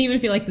 Didn't even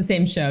feel like the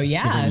same show.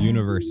 Yeah. Different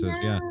universes.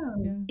 No.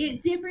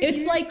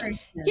 It's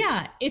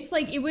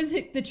like it was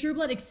the True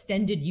Blood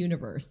extended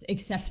universe,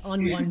 except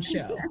on one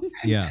show.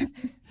 Yeah.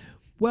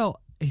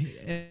 Well,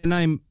 and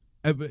I'm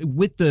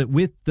with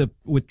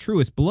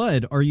Truest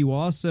Blood. Are you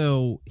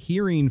also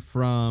hearing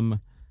from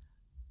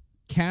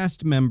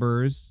cast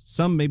members?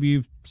 Some maybe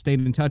you've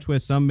stayed in touch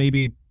with. Some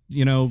maybe,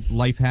 you know,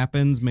 life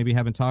happens. Maybe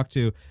haven't talked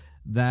to,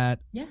 that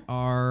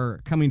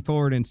are coming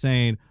forward and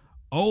saying,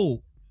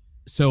 "Oh,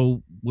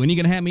 So when are you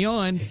going to have me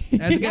on?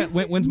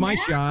 When's my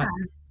shot?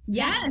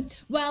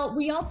 Yes. Well,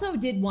 we also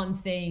did one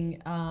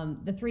thing.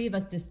 The three of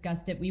us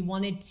discussed it. We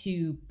wanted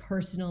to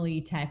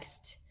personally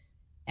text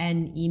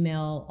and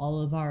email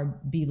all of our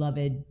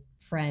beloved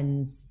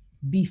friends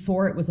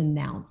before it was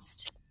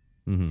announced.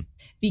 Mm-hmm.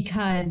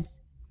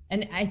 Because,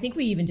 and I think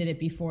we even did it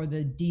before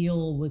the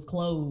deal was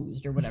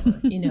closed or whatever,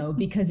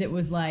 because it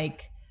was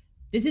like,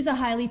 this is a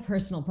highly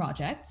personal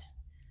project.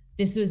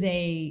 This was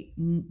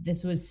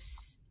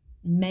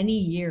many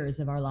years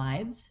of our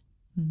lives.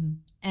 Mm-hmm.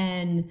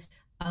 And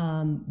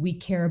we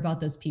care about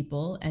those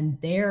people and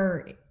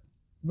their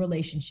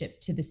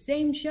relationship to the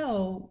same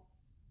show,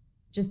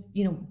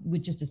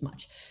 with just as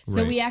much.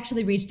 So we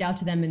actually reached out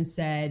to them and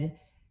said,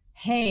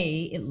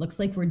 hey, it looks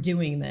like we're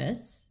doing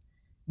this.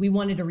 We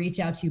wanted to reach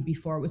out to you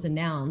before it was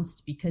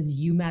announced because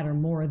you matter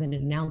more than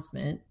an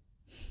announcement.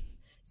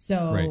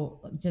 So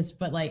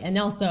and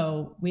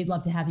also we'd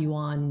love to have you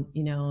on,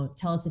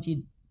 tell us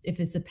if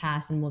it's a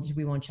pass and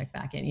we won't check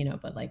back in,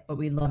 but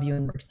we love you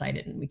and we're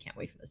excited and we can't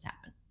wait for this to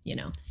happen,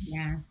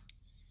 Yeah.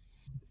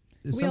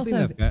 We also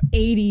have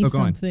 80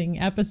 something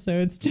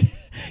episodes to,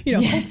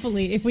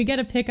 hopefully if we get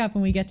a pickup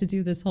and we get to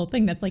do this whole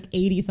thing, that's like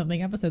 80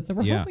 something episodes. So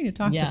we're hoping to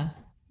talk to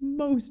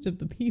most of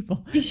the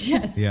people.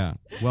 Yes. Yeah.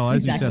 Well,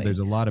 as you said, there's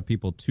a lot of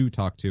people to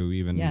talk to,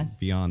 even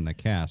beyond the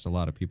cast, a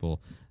lot of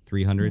people,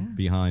 300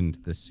 behind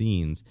the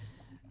scenes.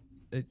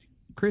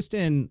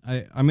 Kristin,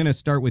 I'm going to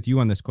start with you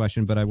on this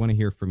question, but I want to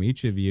hear from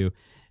each of you.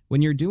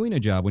 When you're doing a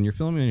job, when you're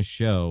filming a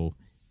show,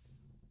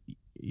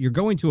 you're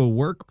going to a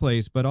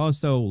workplace, but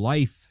also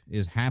life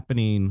is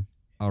happening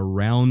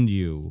around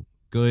you.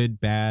 Good,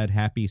 bad,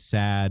 happy,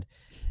 sad.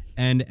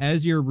 And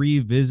as you're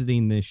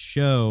revisiting this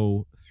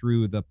show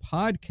through the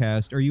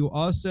podcast, are you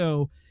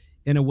also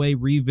in a way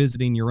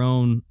revisiting your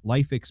own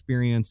life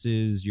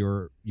experiences,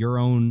 your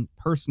own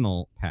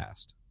personal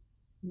past?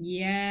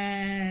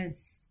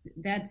 Yes,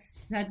 that's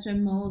such a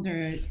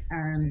Mulder.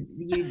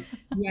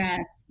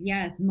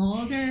 Yes,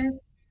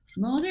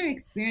 Mulder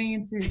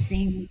experiences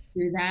things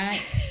through that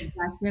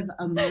subjective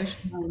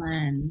emotional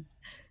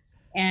lens,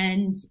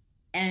 and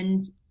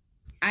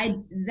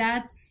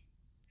that's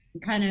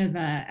kind of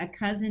a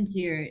cousin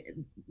to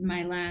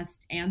my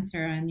last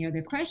answer on your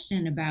other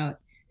question about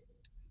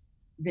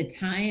the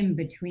time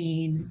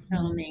between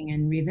filming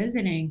and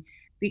revisiting,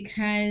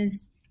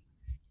 because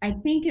I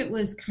think it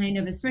was kind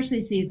of, especially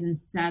season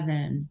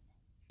 7,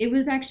 it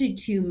was actually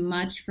too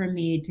much for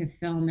me to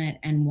film it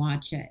and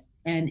watch it.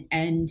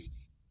 And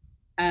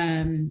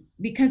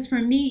because for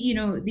me,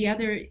 the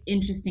other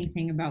interesting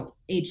thing about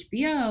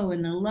HBO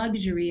and the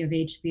luxury of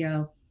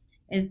HBO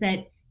is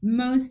that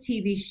most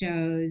TV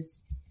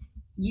shows,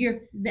 the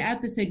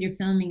episode you're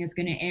filming is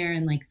going to air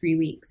in like 3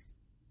 weeks.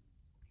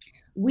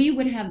 We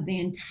would have the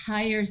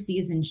entire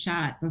season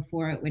shot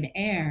before it would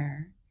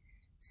air.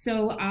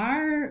 So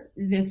our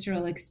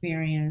visceral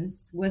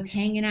experience was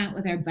hanging out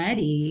with our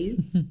buddies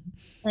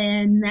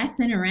and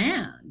messing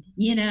around,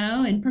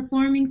 and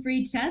performing for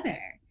each other.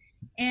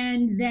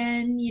 And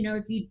then,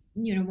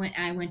 when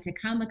I went to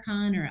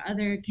Comic-Con or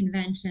other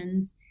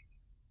conventions,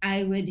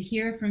 I would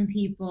hear from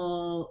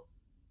people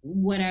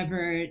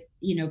whatever,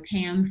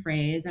 Pam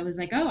phrase. I was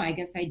like, oh, I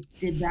guess I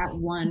did that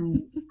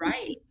one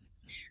right.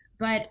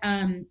 But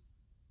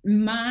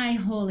my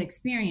whole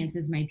experience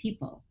is my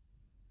people.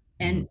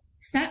 And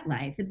set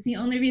life. It's the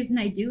only reason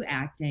I do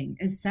acting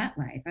is set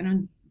life. I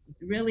don't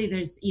really,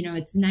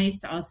 it's nice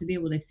to also be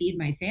able to feed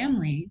my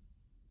family.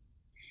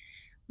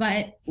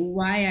 But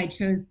why I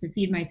chose to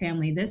feed my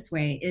family this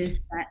way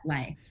is set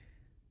life,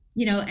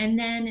 and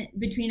then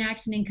between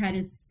action and cut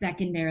is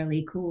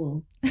secondarily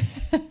cool.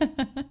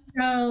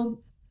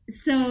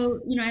 So,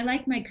 I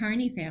like my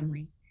Carney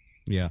family.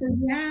 Yeah. So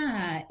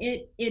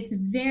it's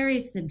very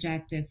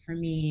subjective for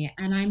me.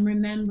 And I'm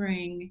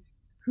remembering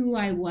who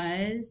I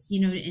was,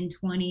 in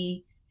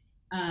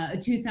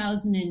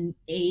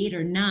 2008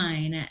 or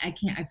 9. I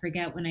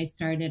forget when I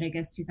started, I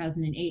guess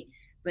 2008,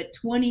 but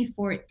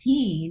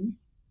 2014,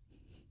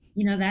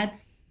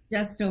 that's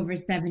just over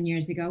 7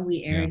 years ago.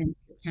 We aired in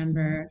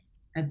September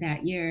of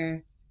that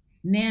year.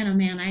 Man, oh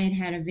man, I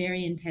had a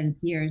very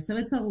intense year. So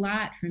it's a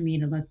lot for me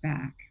to look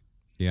back.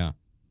 Yeah.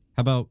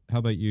 How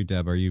about you,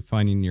 Deb? Are you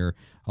finding you're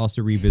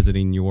also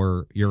revisiting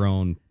your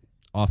own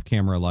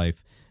off-camera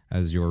life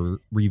as you're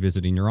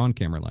revisiting your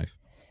on-camera life?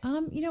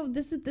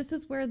 This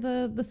is where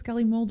the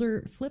Scully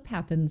Mulder flip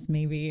happens,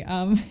 maybe,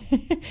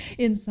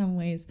 in some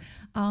ways.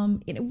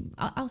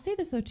 I'll say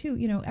this though too.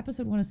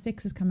 Episode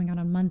 106 is coming out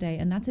on Monday,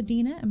 and that's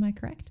Adina. Am I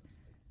correct?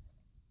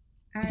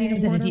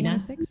 Is it Adina?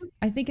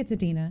 I think it's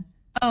Adina.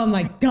 Oh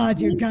my God,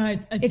 you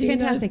guys! It's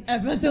fantastic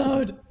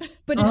episode.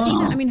 But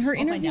Adina, I mean, her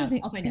interview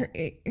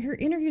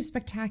is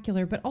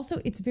spectacular, but also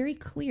it's very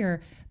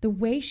clear the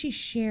way she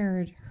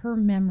shared her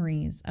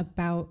memories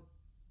about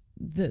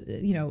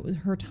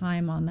her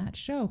time on that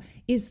show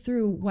is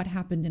through what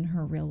happened in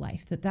her real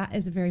life. That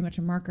is very much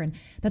a marker. And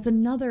that's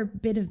another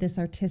bit of this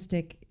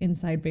artistic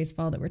inside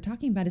baseball that we're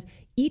talking about, is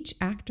each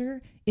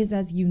actor is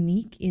as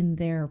unique in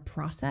their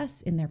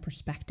process, in their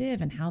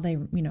perspective, and how they,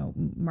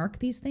 mark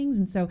these things.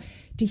 And so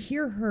to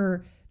hear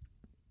her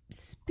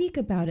speak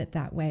about it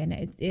that way, and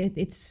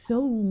it's so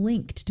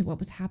linked to what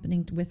was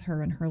happening with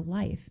her in her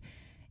life,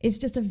 it's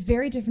just a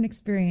very different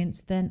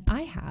experience than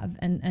I have,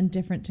 and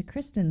different to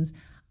Kristin's.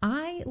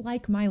 I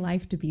like my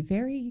life to be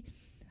very,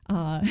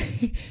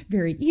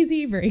 very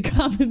easy, very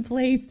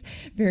commonplace,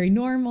 very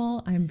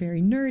normal. I'm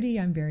very nerdy.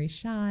 I'm very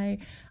shy.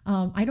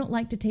 I don't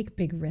like to take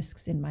big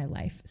risks in my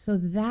life. So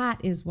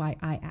that is why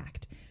I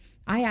act.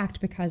 I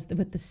act because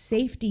with the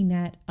safety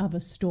net of a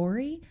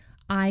story,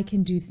 I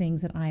can do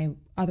things that I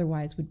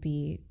otherwise would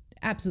be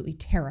absolutely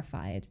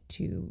terrified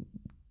to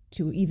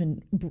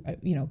even,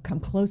 come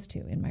close to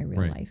in my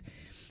real life.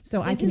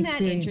 So I can experience.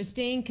 Isn't that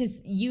interesting?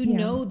 Because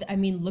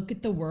look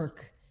at the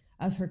work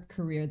of her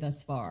career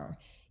thus far.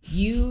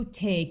 You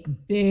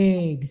take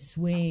big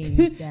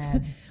swings,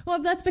 Deb.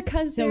 Well, that's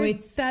because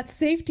there's that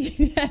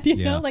safety net, you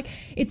know, like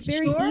it's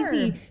very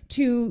easy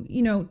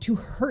to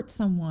hurt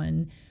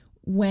someone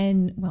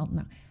when, no,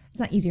 it's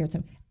not easier.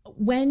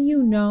 When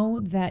you know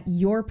that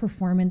your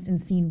performance in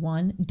scene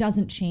 1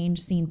 doesn't change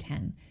scene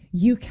 10.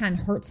 You can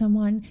hurt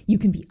someone, you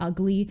can be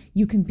ugly,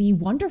 you can be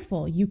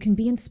wonderful, you can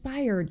be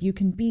inspired, you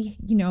can be,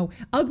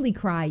 ugly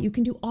cry, you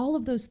can do all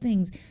of those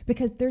things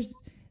because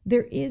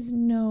there is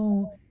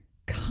no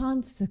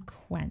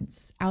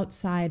consequence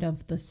outside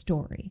of the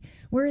story.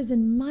 Whereas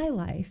in my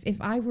life, if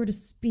I were to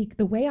speak,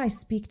 the way I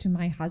speak to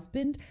my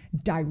husband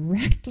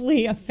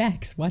directly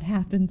affects what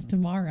happens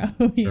tomorrow,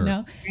 you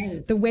know?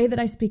 Right. The way that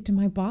I speak to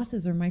my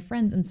bosses or my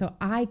friends. And so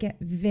I get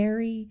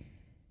very,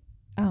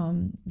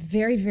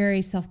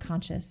 very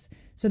self-conscious.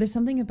 So there's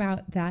something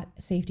about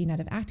that safety net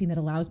of acting that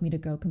allows me to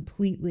go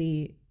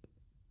completely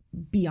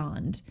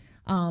beyond.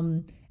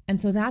 And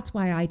so that's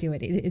why I do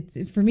it.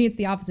 It's for me, it's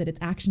the opposite.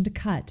 It's action to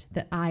cut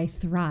that I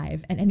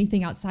thrive. And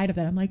anything outside of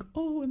that, I'm like,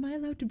 oh, am I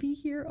allowed to be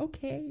here?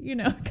 Okay,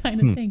 kind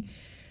of thing.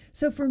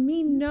 So for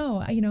me,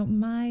 no,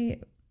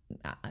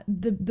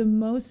 the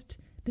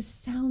most, this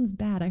sounds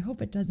bad. I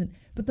hope it doesn't.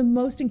 But the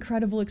most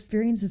incredible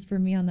experiences for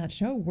me on that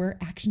show were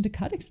action to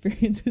cut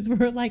experiences,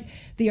 were like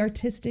the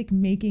artistic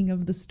making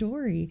of the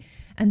story.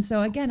 And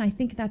so again, I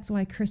think that's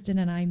why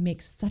Kristin and I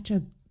make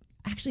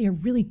actually a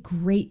really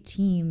great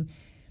team.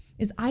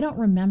 Is I don't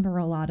remember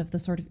a lot of the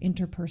sort of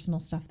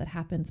interpersonal stuff that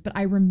happens, but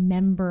I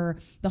remember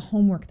the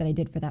homework that I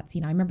did for that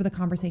scene. I remember the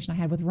conversation I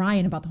had with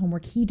Ryan about the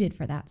homework he did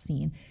for that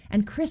scene.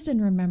 And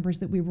Kristin remembers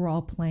that we were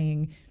all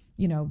playing,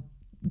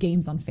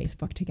 games on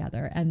Facebook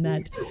together, and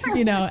that,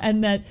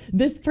 and that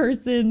this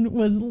person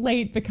was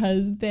late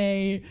because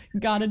they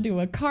got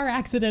into a car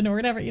accident or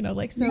whatever,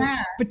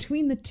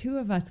 between the two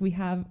of us, we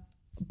have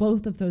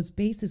both of those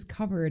bases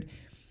covered,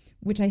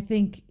 which I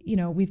think,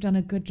 we've done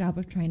a good job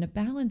of trying to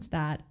balance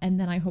that. And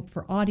then I hope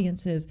for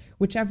audiences,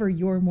 whichever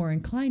you're more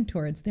inclined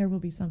towards, there will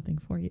be something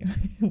for you,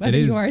 whether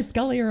you are a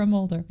Scully or a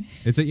Mulder.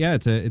 It's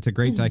a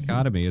great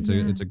dichotomy.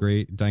 It's a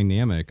great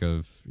dynamic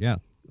of,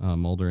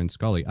 Mulder and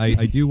Scully.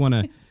 I do want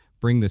to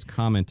bring this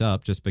comment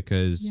up just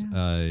because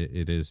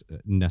it is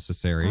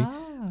necessary.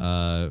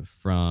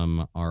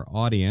 From our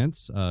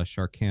audience,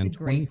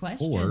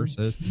 Sharkan24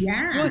 says,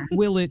 what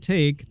will it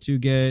take to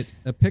get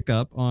a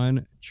pickup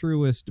on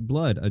Truest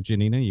Blood?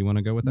 Janina, you want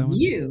to go with that one?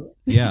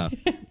 Yeah.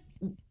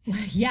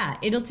 Yeah,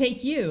 it'll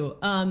take you.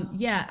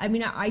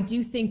 I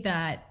do think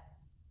that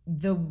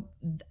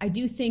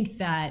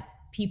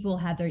people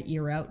have their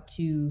ear out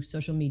to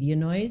social media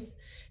noise.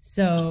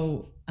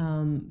 So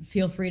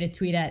feel free to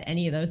tweet at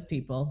any of those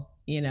people,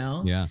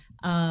 Yeah.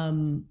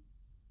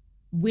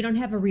 We don't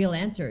have a real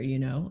answer,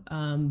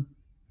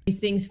 these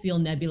things feel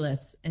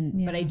nebulous.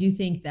 But I do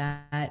think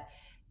that,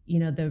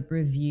 the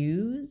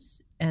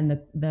reviews and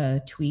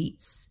the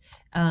tweets,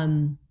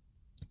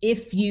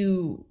 if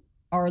you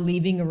are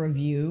leaving a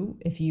review,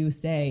 if you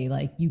say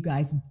like, you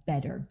guys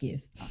better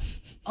give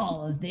us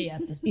all of the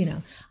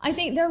episodes, I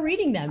think they're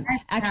reading them.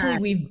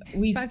 Actually,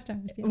 we've 5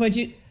 stars. Yeah. Would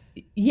you?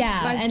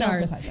 Yeah, 5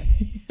 stars. Also 5 stars.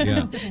 Yeah.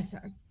 Also 5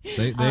 stars.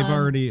 They've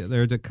already.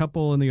 There's a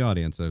couple in the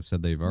audience that have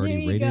said they've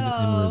already rated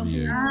and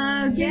reviewed.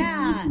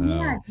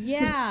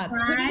 Yeah.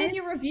 Put it in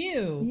your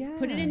review. Yeah.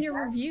 Put it in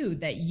your review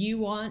that you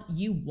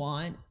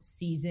want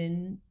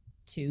season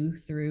 2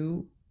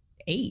 through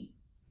 8.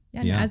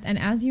 Yeah. And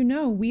as you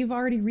know, we've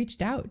already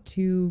reached out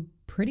to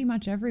pretty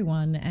much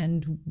everyone,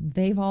 and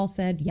they've all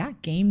said,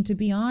 game to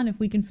be on if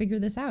we can figure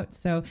this out.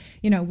 So,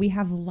 we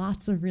have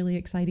lots of really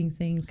exciting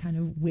things kind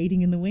of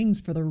waiting in the wings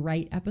for the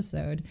right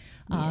episode.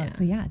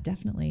 So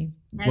definitely.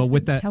 Well,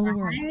 with that, tell the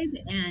world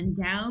and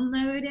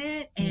download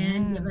it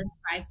and give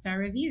us 5-star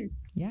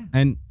reviews. Yeah.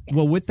 And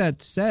well, with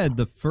that said,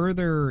 the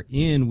further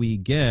in we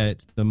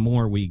get, the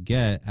more we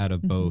get out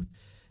of both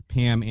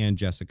Pam and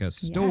Jessica's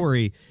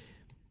story. Yes.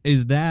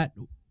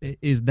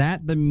 Is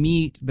that the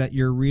meat that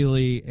you're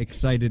really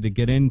excited to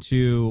get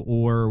into,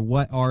 or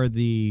what are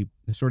the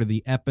sort of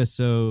the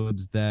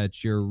episodes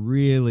that you're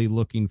really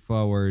looking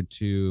forward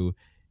to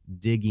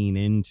digging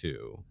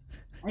into?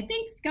 I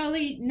think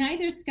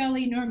neither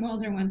Scully nor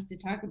Mulder wants to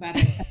talk about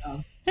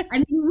ourselves.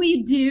 I mean,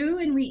 we do,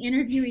 and we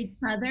interview each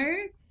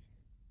other.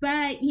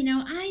 But,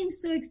 I'm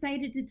so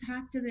excited to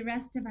talk to the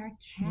rest of our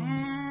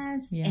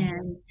cast. Yeah.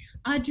 And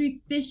Audrey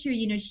Fisher,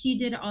 she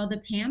did all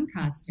the Pam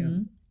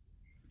costumes.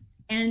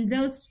 And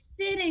those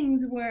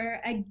fittings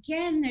were,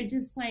 again, they're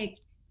just like,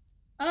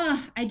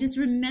 I just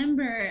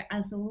remember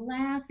us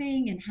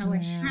laughing and how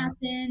it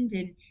happened.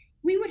 And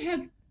we would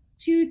have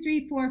 2,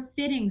 3, 4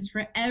 fittings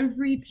for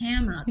every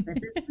Pam outfit.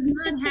 This does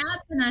not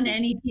happen on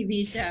any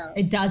TV show.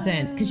 It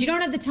doesn't, because you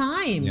don't have the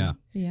time. Yeah.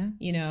 Yeah.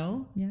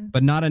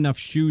 But not enough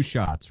shoe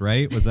shots,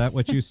 right? Was that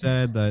what you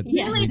said? That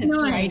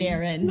That's right,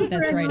 Aaron.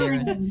 That's right,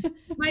 Aaron.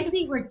 My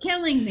feet were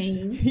killing me.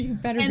 You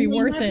better be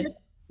worth it.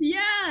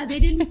 Yeah, they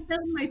didn't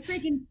film my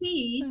freaking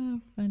feet. Oh,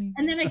 funny.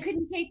 And then I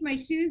couldn't take my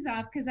shoes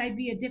off because I'd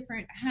be a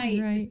different height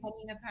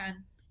depending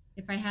upon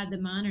if I had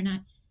them on or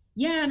not.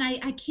 Yeah, and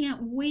I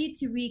can't wait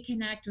to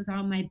reconnect with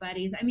all my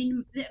buddies. I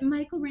mean,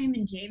 Michael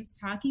Raymond James,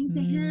 talking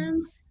to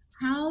him,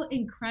 how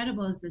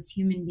incredible is this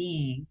human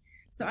being?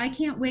 So I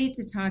can't wait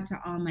to talk to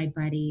all my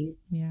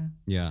buddies.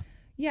 Yeah,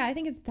 I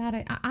think it's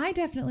that. I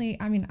definitely,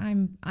 I mean,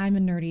 I'm a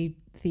nerdy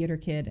theater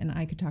kid, and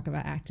I could talk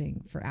about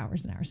acting for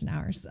hours and hours and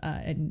hours,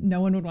 and no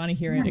one would want to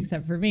hear it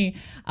except for me.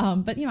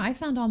 But I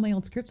found all my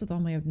old scripts with all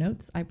my old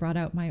notes. I brought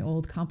out my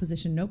old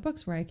composition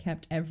notebooks where I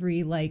kept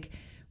every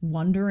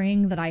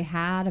wondering that I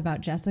had about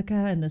Jessica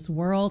and this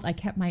world. I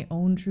kept my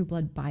own True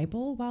Blood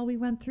Bible while we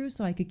went through,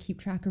 so I could keep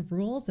track of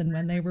rules and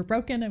when they were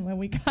broken and when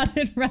we got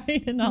it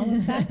right and all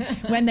of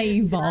that, when they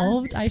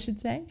evolved, I should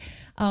say.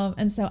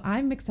 And so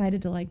I'm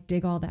excited to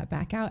dig all that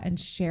back out and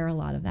share a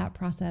lot of that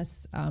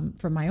process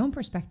from my own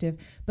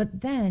perspective.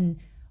 But then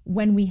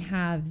when we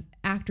have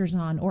actors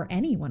on, or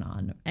anyone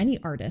on, any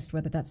artist,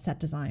 whether that's set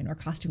design or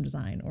costume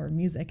design or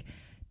music,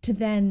 to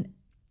then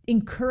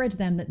encourage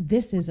them that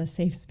this is a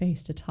safe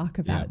space to talk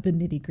about the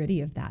nitty gritty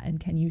of that. And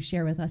can you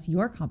share with us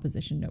your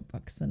composition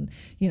notebooks and,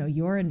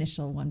 your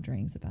initial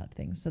wonderings about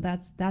things? So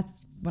that's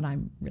what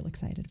I'm real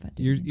excited about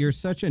doing. You're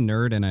such a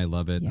nerd, and I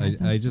love it.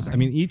 Yes, I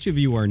mean, each of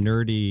you are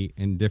nerdy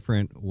in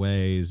different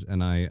ways,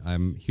 and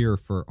I'm here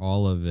for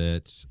all of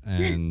it.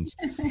 And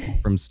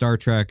from Star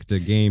Trek to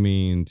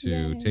gaming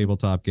to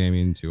tabletop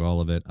gaming to all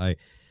of it.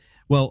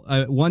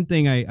 One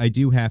thing I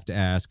do have to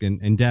ask,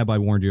 and Deb, I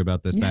warned you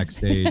about this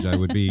backstage. I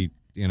would be,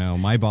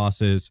 my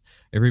bosses,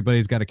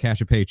 everybody's got to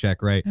cash a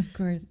paycheck, right? Of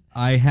course.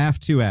 I have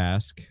to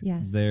ask.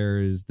 Yes.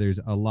 There's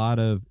a lot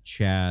of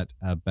chat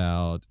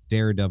about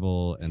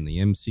Daredevil and the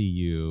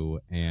MCU,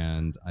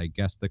 and I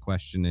guess the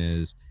question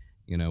is,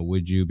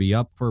 would you be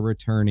up for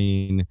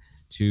returning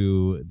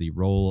to the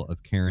role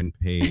of Karen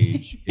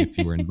Page if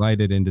you were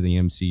invited into the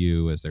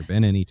MCU? Has there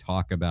been any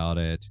talk about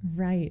it?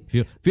 Right.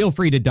 Feel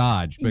free to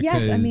dodge. Because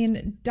yes, I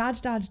mean,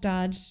 dodge.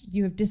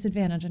 You have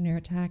disadvantage on your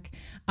attack.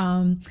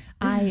 No,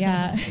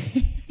 I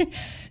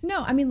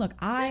mean, look,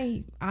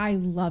 I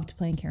loved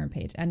playing Karen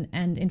Page, and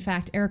in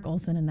fact, Eric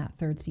Olson in that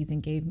 3rd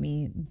season gave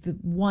me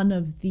one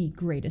of the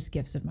greatest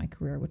gifts of my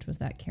career, which was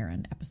that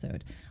Karen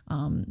episode.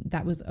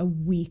 That was a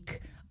week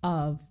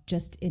of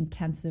just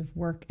intensive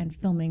work and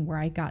filming where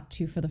I got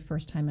to, for the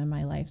first time in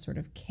my life, sort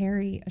of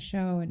carry a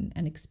show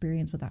and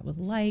experience what that was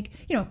like.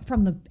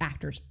 From the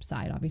actor's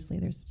side, obviously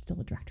there's still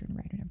a director and a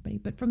writer and everybody,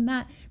 but from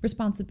that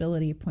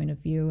responsibility point of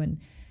view and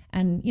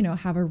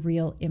have a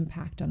real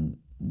impact on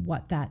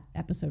what that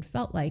episode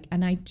felt like.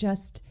 And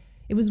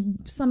it was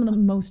some of the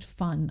most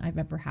fun I've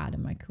ever had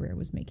in my career,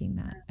 was making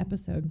that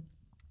episode.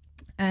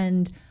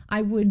 And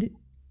I would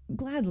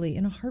gladly,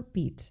 in a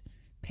heartbeat,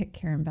 pick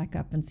Karen back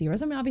up and see her. I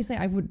mean, obviously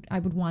I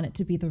would want it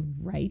to be the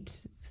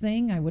right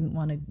thing. I wouldn't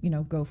want to,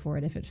 go for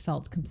it if it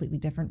felt completely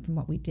different from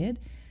what we did.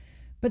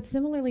 But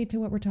similarly to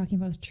what we're talking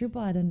about with True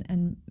Blood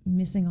and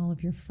missing all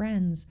of your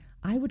friends,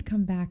 I would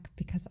come back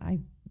because I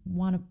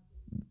want to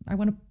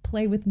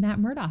play with Matt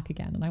Murdock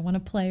again, and I want to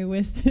play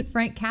with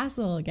Frank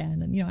Castle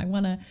again, and I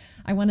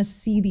want to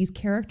see these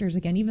characters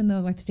again. Even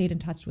though I've stayed in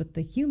touch with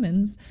the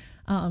humans,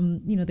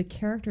 the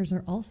characters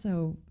are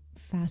also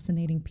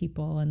fascinating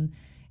people. And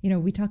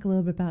we talk a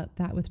little bit about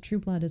that with True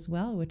Blood as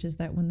well, which is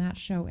that when that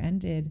show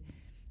ended,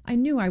 I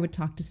knew I would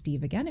talk to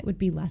Steve again. It would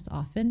be less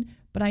often,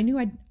 but I knew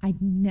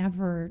I'd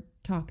never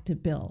talk to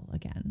Bill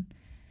again.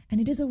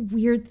 And it is a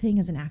weird thing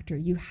as an actor.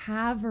 You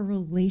have a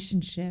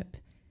relationship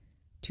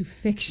to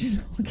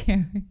fictional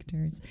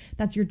characters.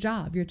 That's your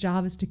job. Your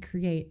job is to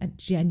create a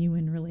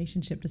genuine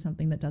relationship to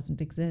something that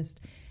doesn't exist.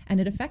 And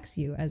it affects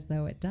you as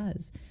though it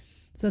does.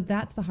 So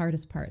that's the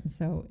hardest part. And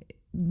so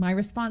my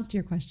response to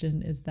your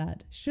question is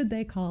that should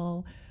they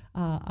call,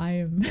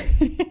 I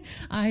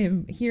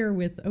am here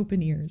with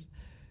open ears.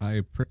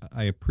 I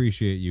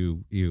appreciate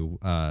you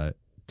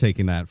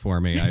taking that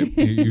for me.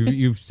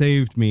 You've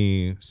saved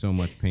me so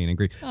much pain and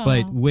grief. Aww.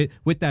 But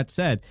with that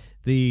said,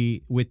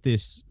 with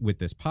this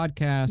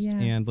podcast,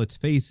 and let's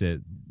face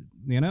it,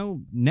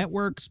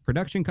 networks,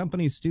 production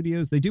companies,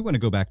 studios, they do want to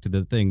go back to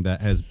the thing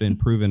that has been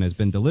proven, has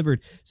been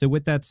delivered. So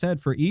with that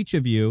said, for each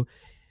of you,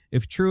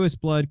 if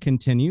Truest Blood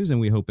continues, and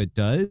we hope it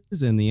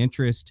does, and the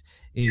interest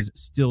is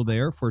still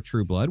there for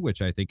True Blood,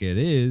 which I think it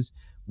is,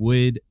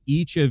 would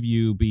each of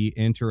you be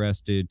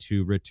interested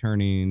to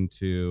returning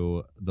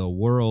to the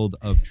world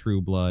of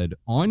True Blood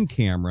on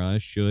camera?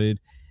 Should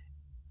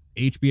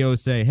HBO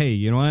say, hey,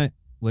 you know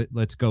what?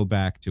 Let's go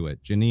back to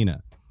it.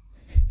 Janina.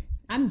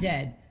 I'm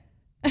dead.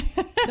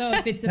 So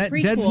if it's a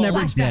prequel. Dead's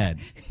never dead.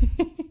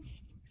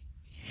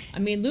 I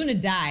mean, Luna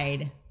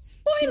died.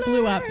 Spoiler! She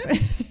blew up.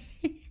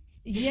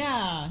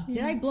 Yeah.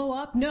 Did I blow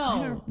up?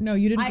 No. No,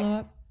 you didn't blow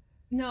up?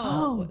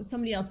 No.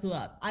 Somebody else blew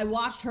up. I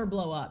watched her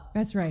blow up.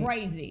 That's right.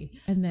 Crazy.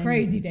 And then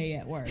crazy day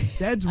at work.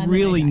 Dead's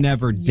really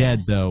never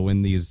dead, though,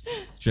 in these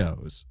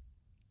shows.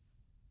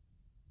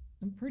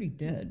 I'm pretty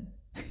dead.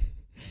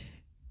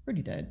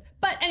 Pretty dead.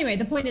 But anyway,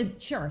 the point is,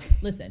 sure,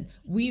 listen,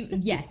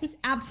 yes,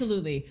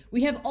 absolutely.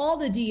 We have all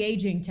the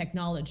de-aging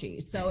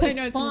technology, so it's I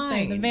know,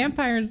 fine. The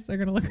vampires are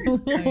going to look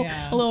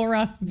a little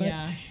rough.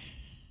 But.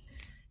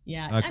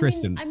 Yeah.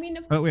 Kristin. I mean,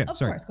 of sorry.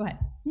 course. Go ahead.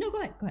 No,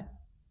 go ahead.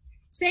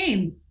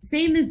 Same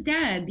as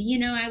Deb.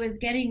 I was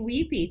getting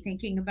weepy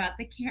thinking about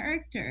the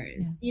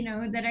characters,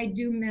 that I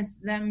do miss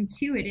them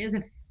too. It is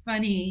a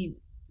funny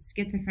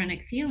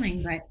schizophrenic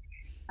feeling,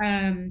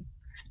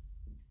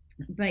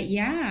 but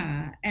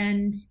yeah.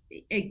 And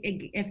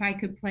if I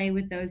could play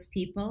with those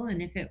people,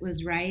 and if it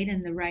was right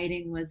and the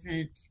writing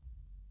wasn't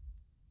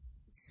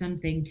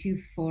something too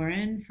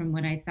foreign from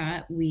what I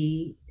thought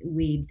we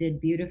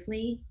did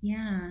beautifully.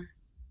 Yeah.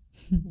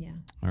 Yeah.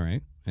 All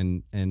right.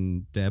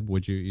 And Deb,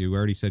 would you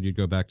already said you'd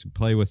go back to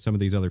play with some of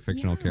these other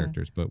fictional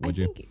characters, but would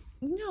you?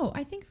 No,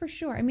 I think for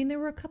sure. I mean, there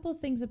were a couple of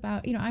things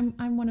about,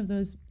 I'm one of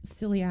those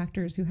silly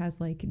actors who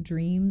has like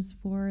dreams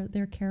for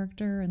their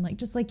character, and like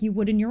just like you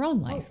would in your own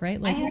life,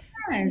 right? Like,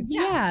 as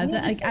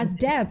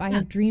Deb, I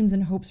have dreams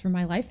and hopes for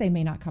my life. They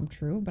may not come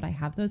true, but I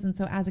have those. And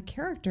so as a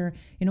character,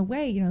 in a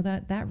way,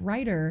 that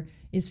writer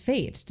is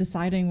fate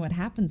deciding what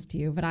happens to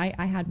you. But I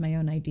had my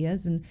own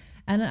ideas, and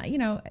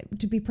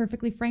to be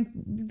perfectly frank,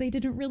 they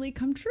didn't really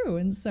come true.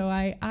 And so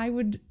I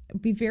would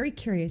be very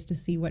curious to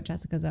see what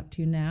Jessica's up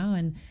to now,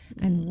 and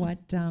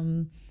what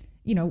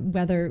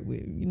whether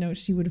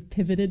she would have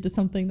pivoted to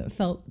something that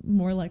felt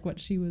more like what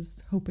she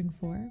was hoping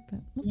for. But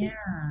we'll see. Yeah.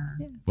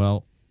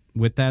 Well,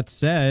 with that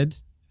said,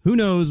 who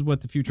knows what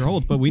the future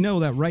holds? But we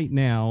know that right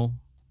now,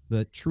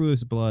 the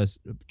Truest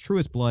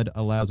Blood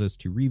allows us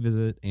to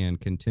revisit and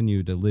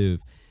continue to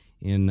live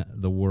in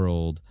the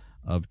world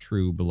of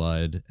True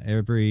Blood.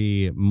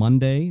 Every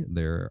Monday,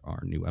 there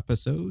are new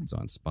episodes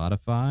on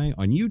Spotify,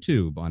 on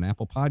YouTube, on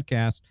Apple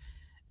Podcasts,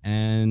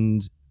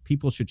 and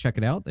people should check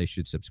it out. They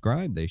should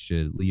subscribe. They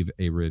should leave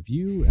a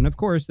review. And of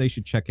course, they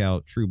should check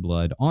out True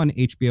Blood on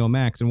HBO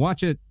Max and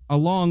watch it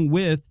along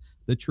with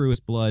the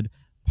Truest Blood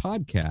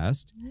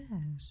podcast. Yeah.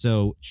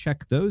 So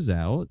check those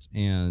out.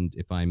 And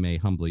if I may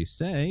humbly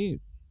say,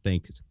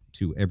 thanks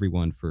to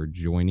everyone for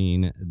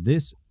joining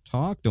this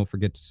talk. Don't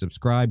forget to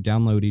subscribe,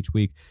 download each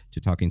week to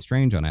Talking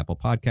Strange on Apple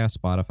Podcasts,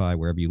 Spotify,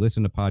 wherever you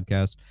listen to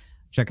podcasts.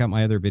 Check out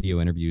my other video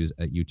interviews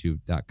at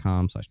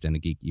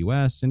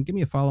youtube.com/DennaGeekUS, and give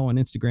me a follow on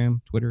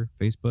Instagram, Twitter,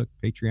 Facebook,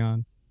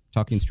 Patreon,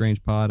 Talking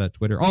Strange Pod at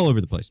Twitter, all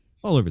over the place.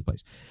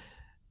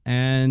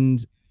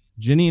 And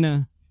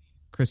Janina,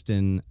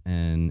 Kristin,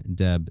 and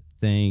Deb,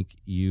 thank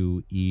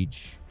you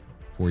each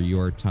for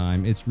your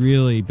time. It's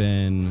really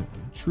been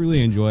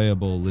truly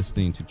enjoyable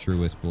listening to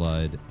Truest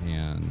Blood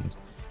and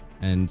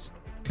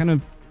kind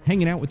of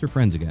hanging out with your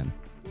friends again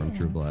from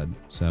True Blood.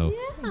 So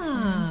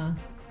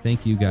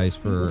thank you guys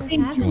for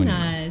joining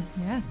us.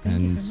 Yes,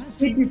 thank you so much.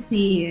 Good to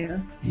see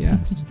you.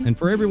 Yes. And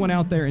for everyone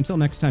out there, until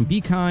next time,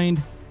 be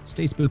kind,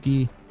 stay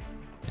spooky,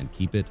 and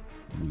keep it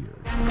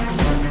weird.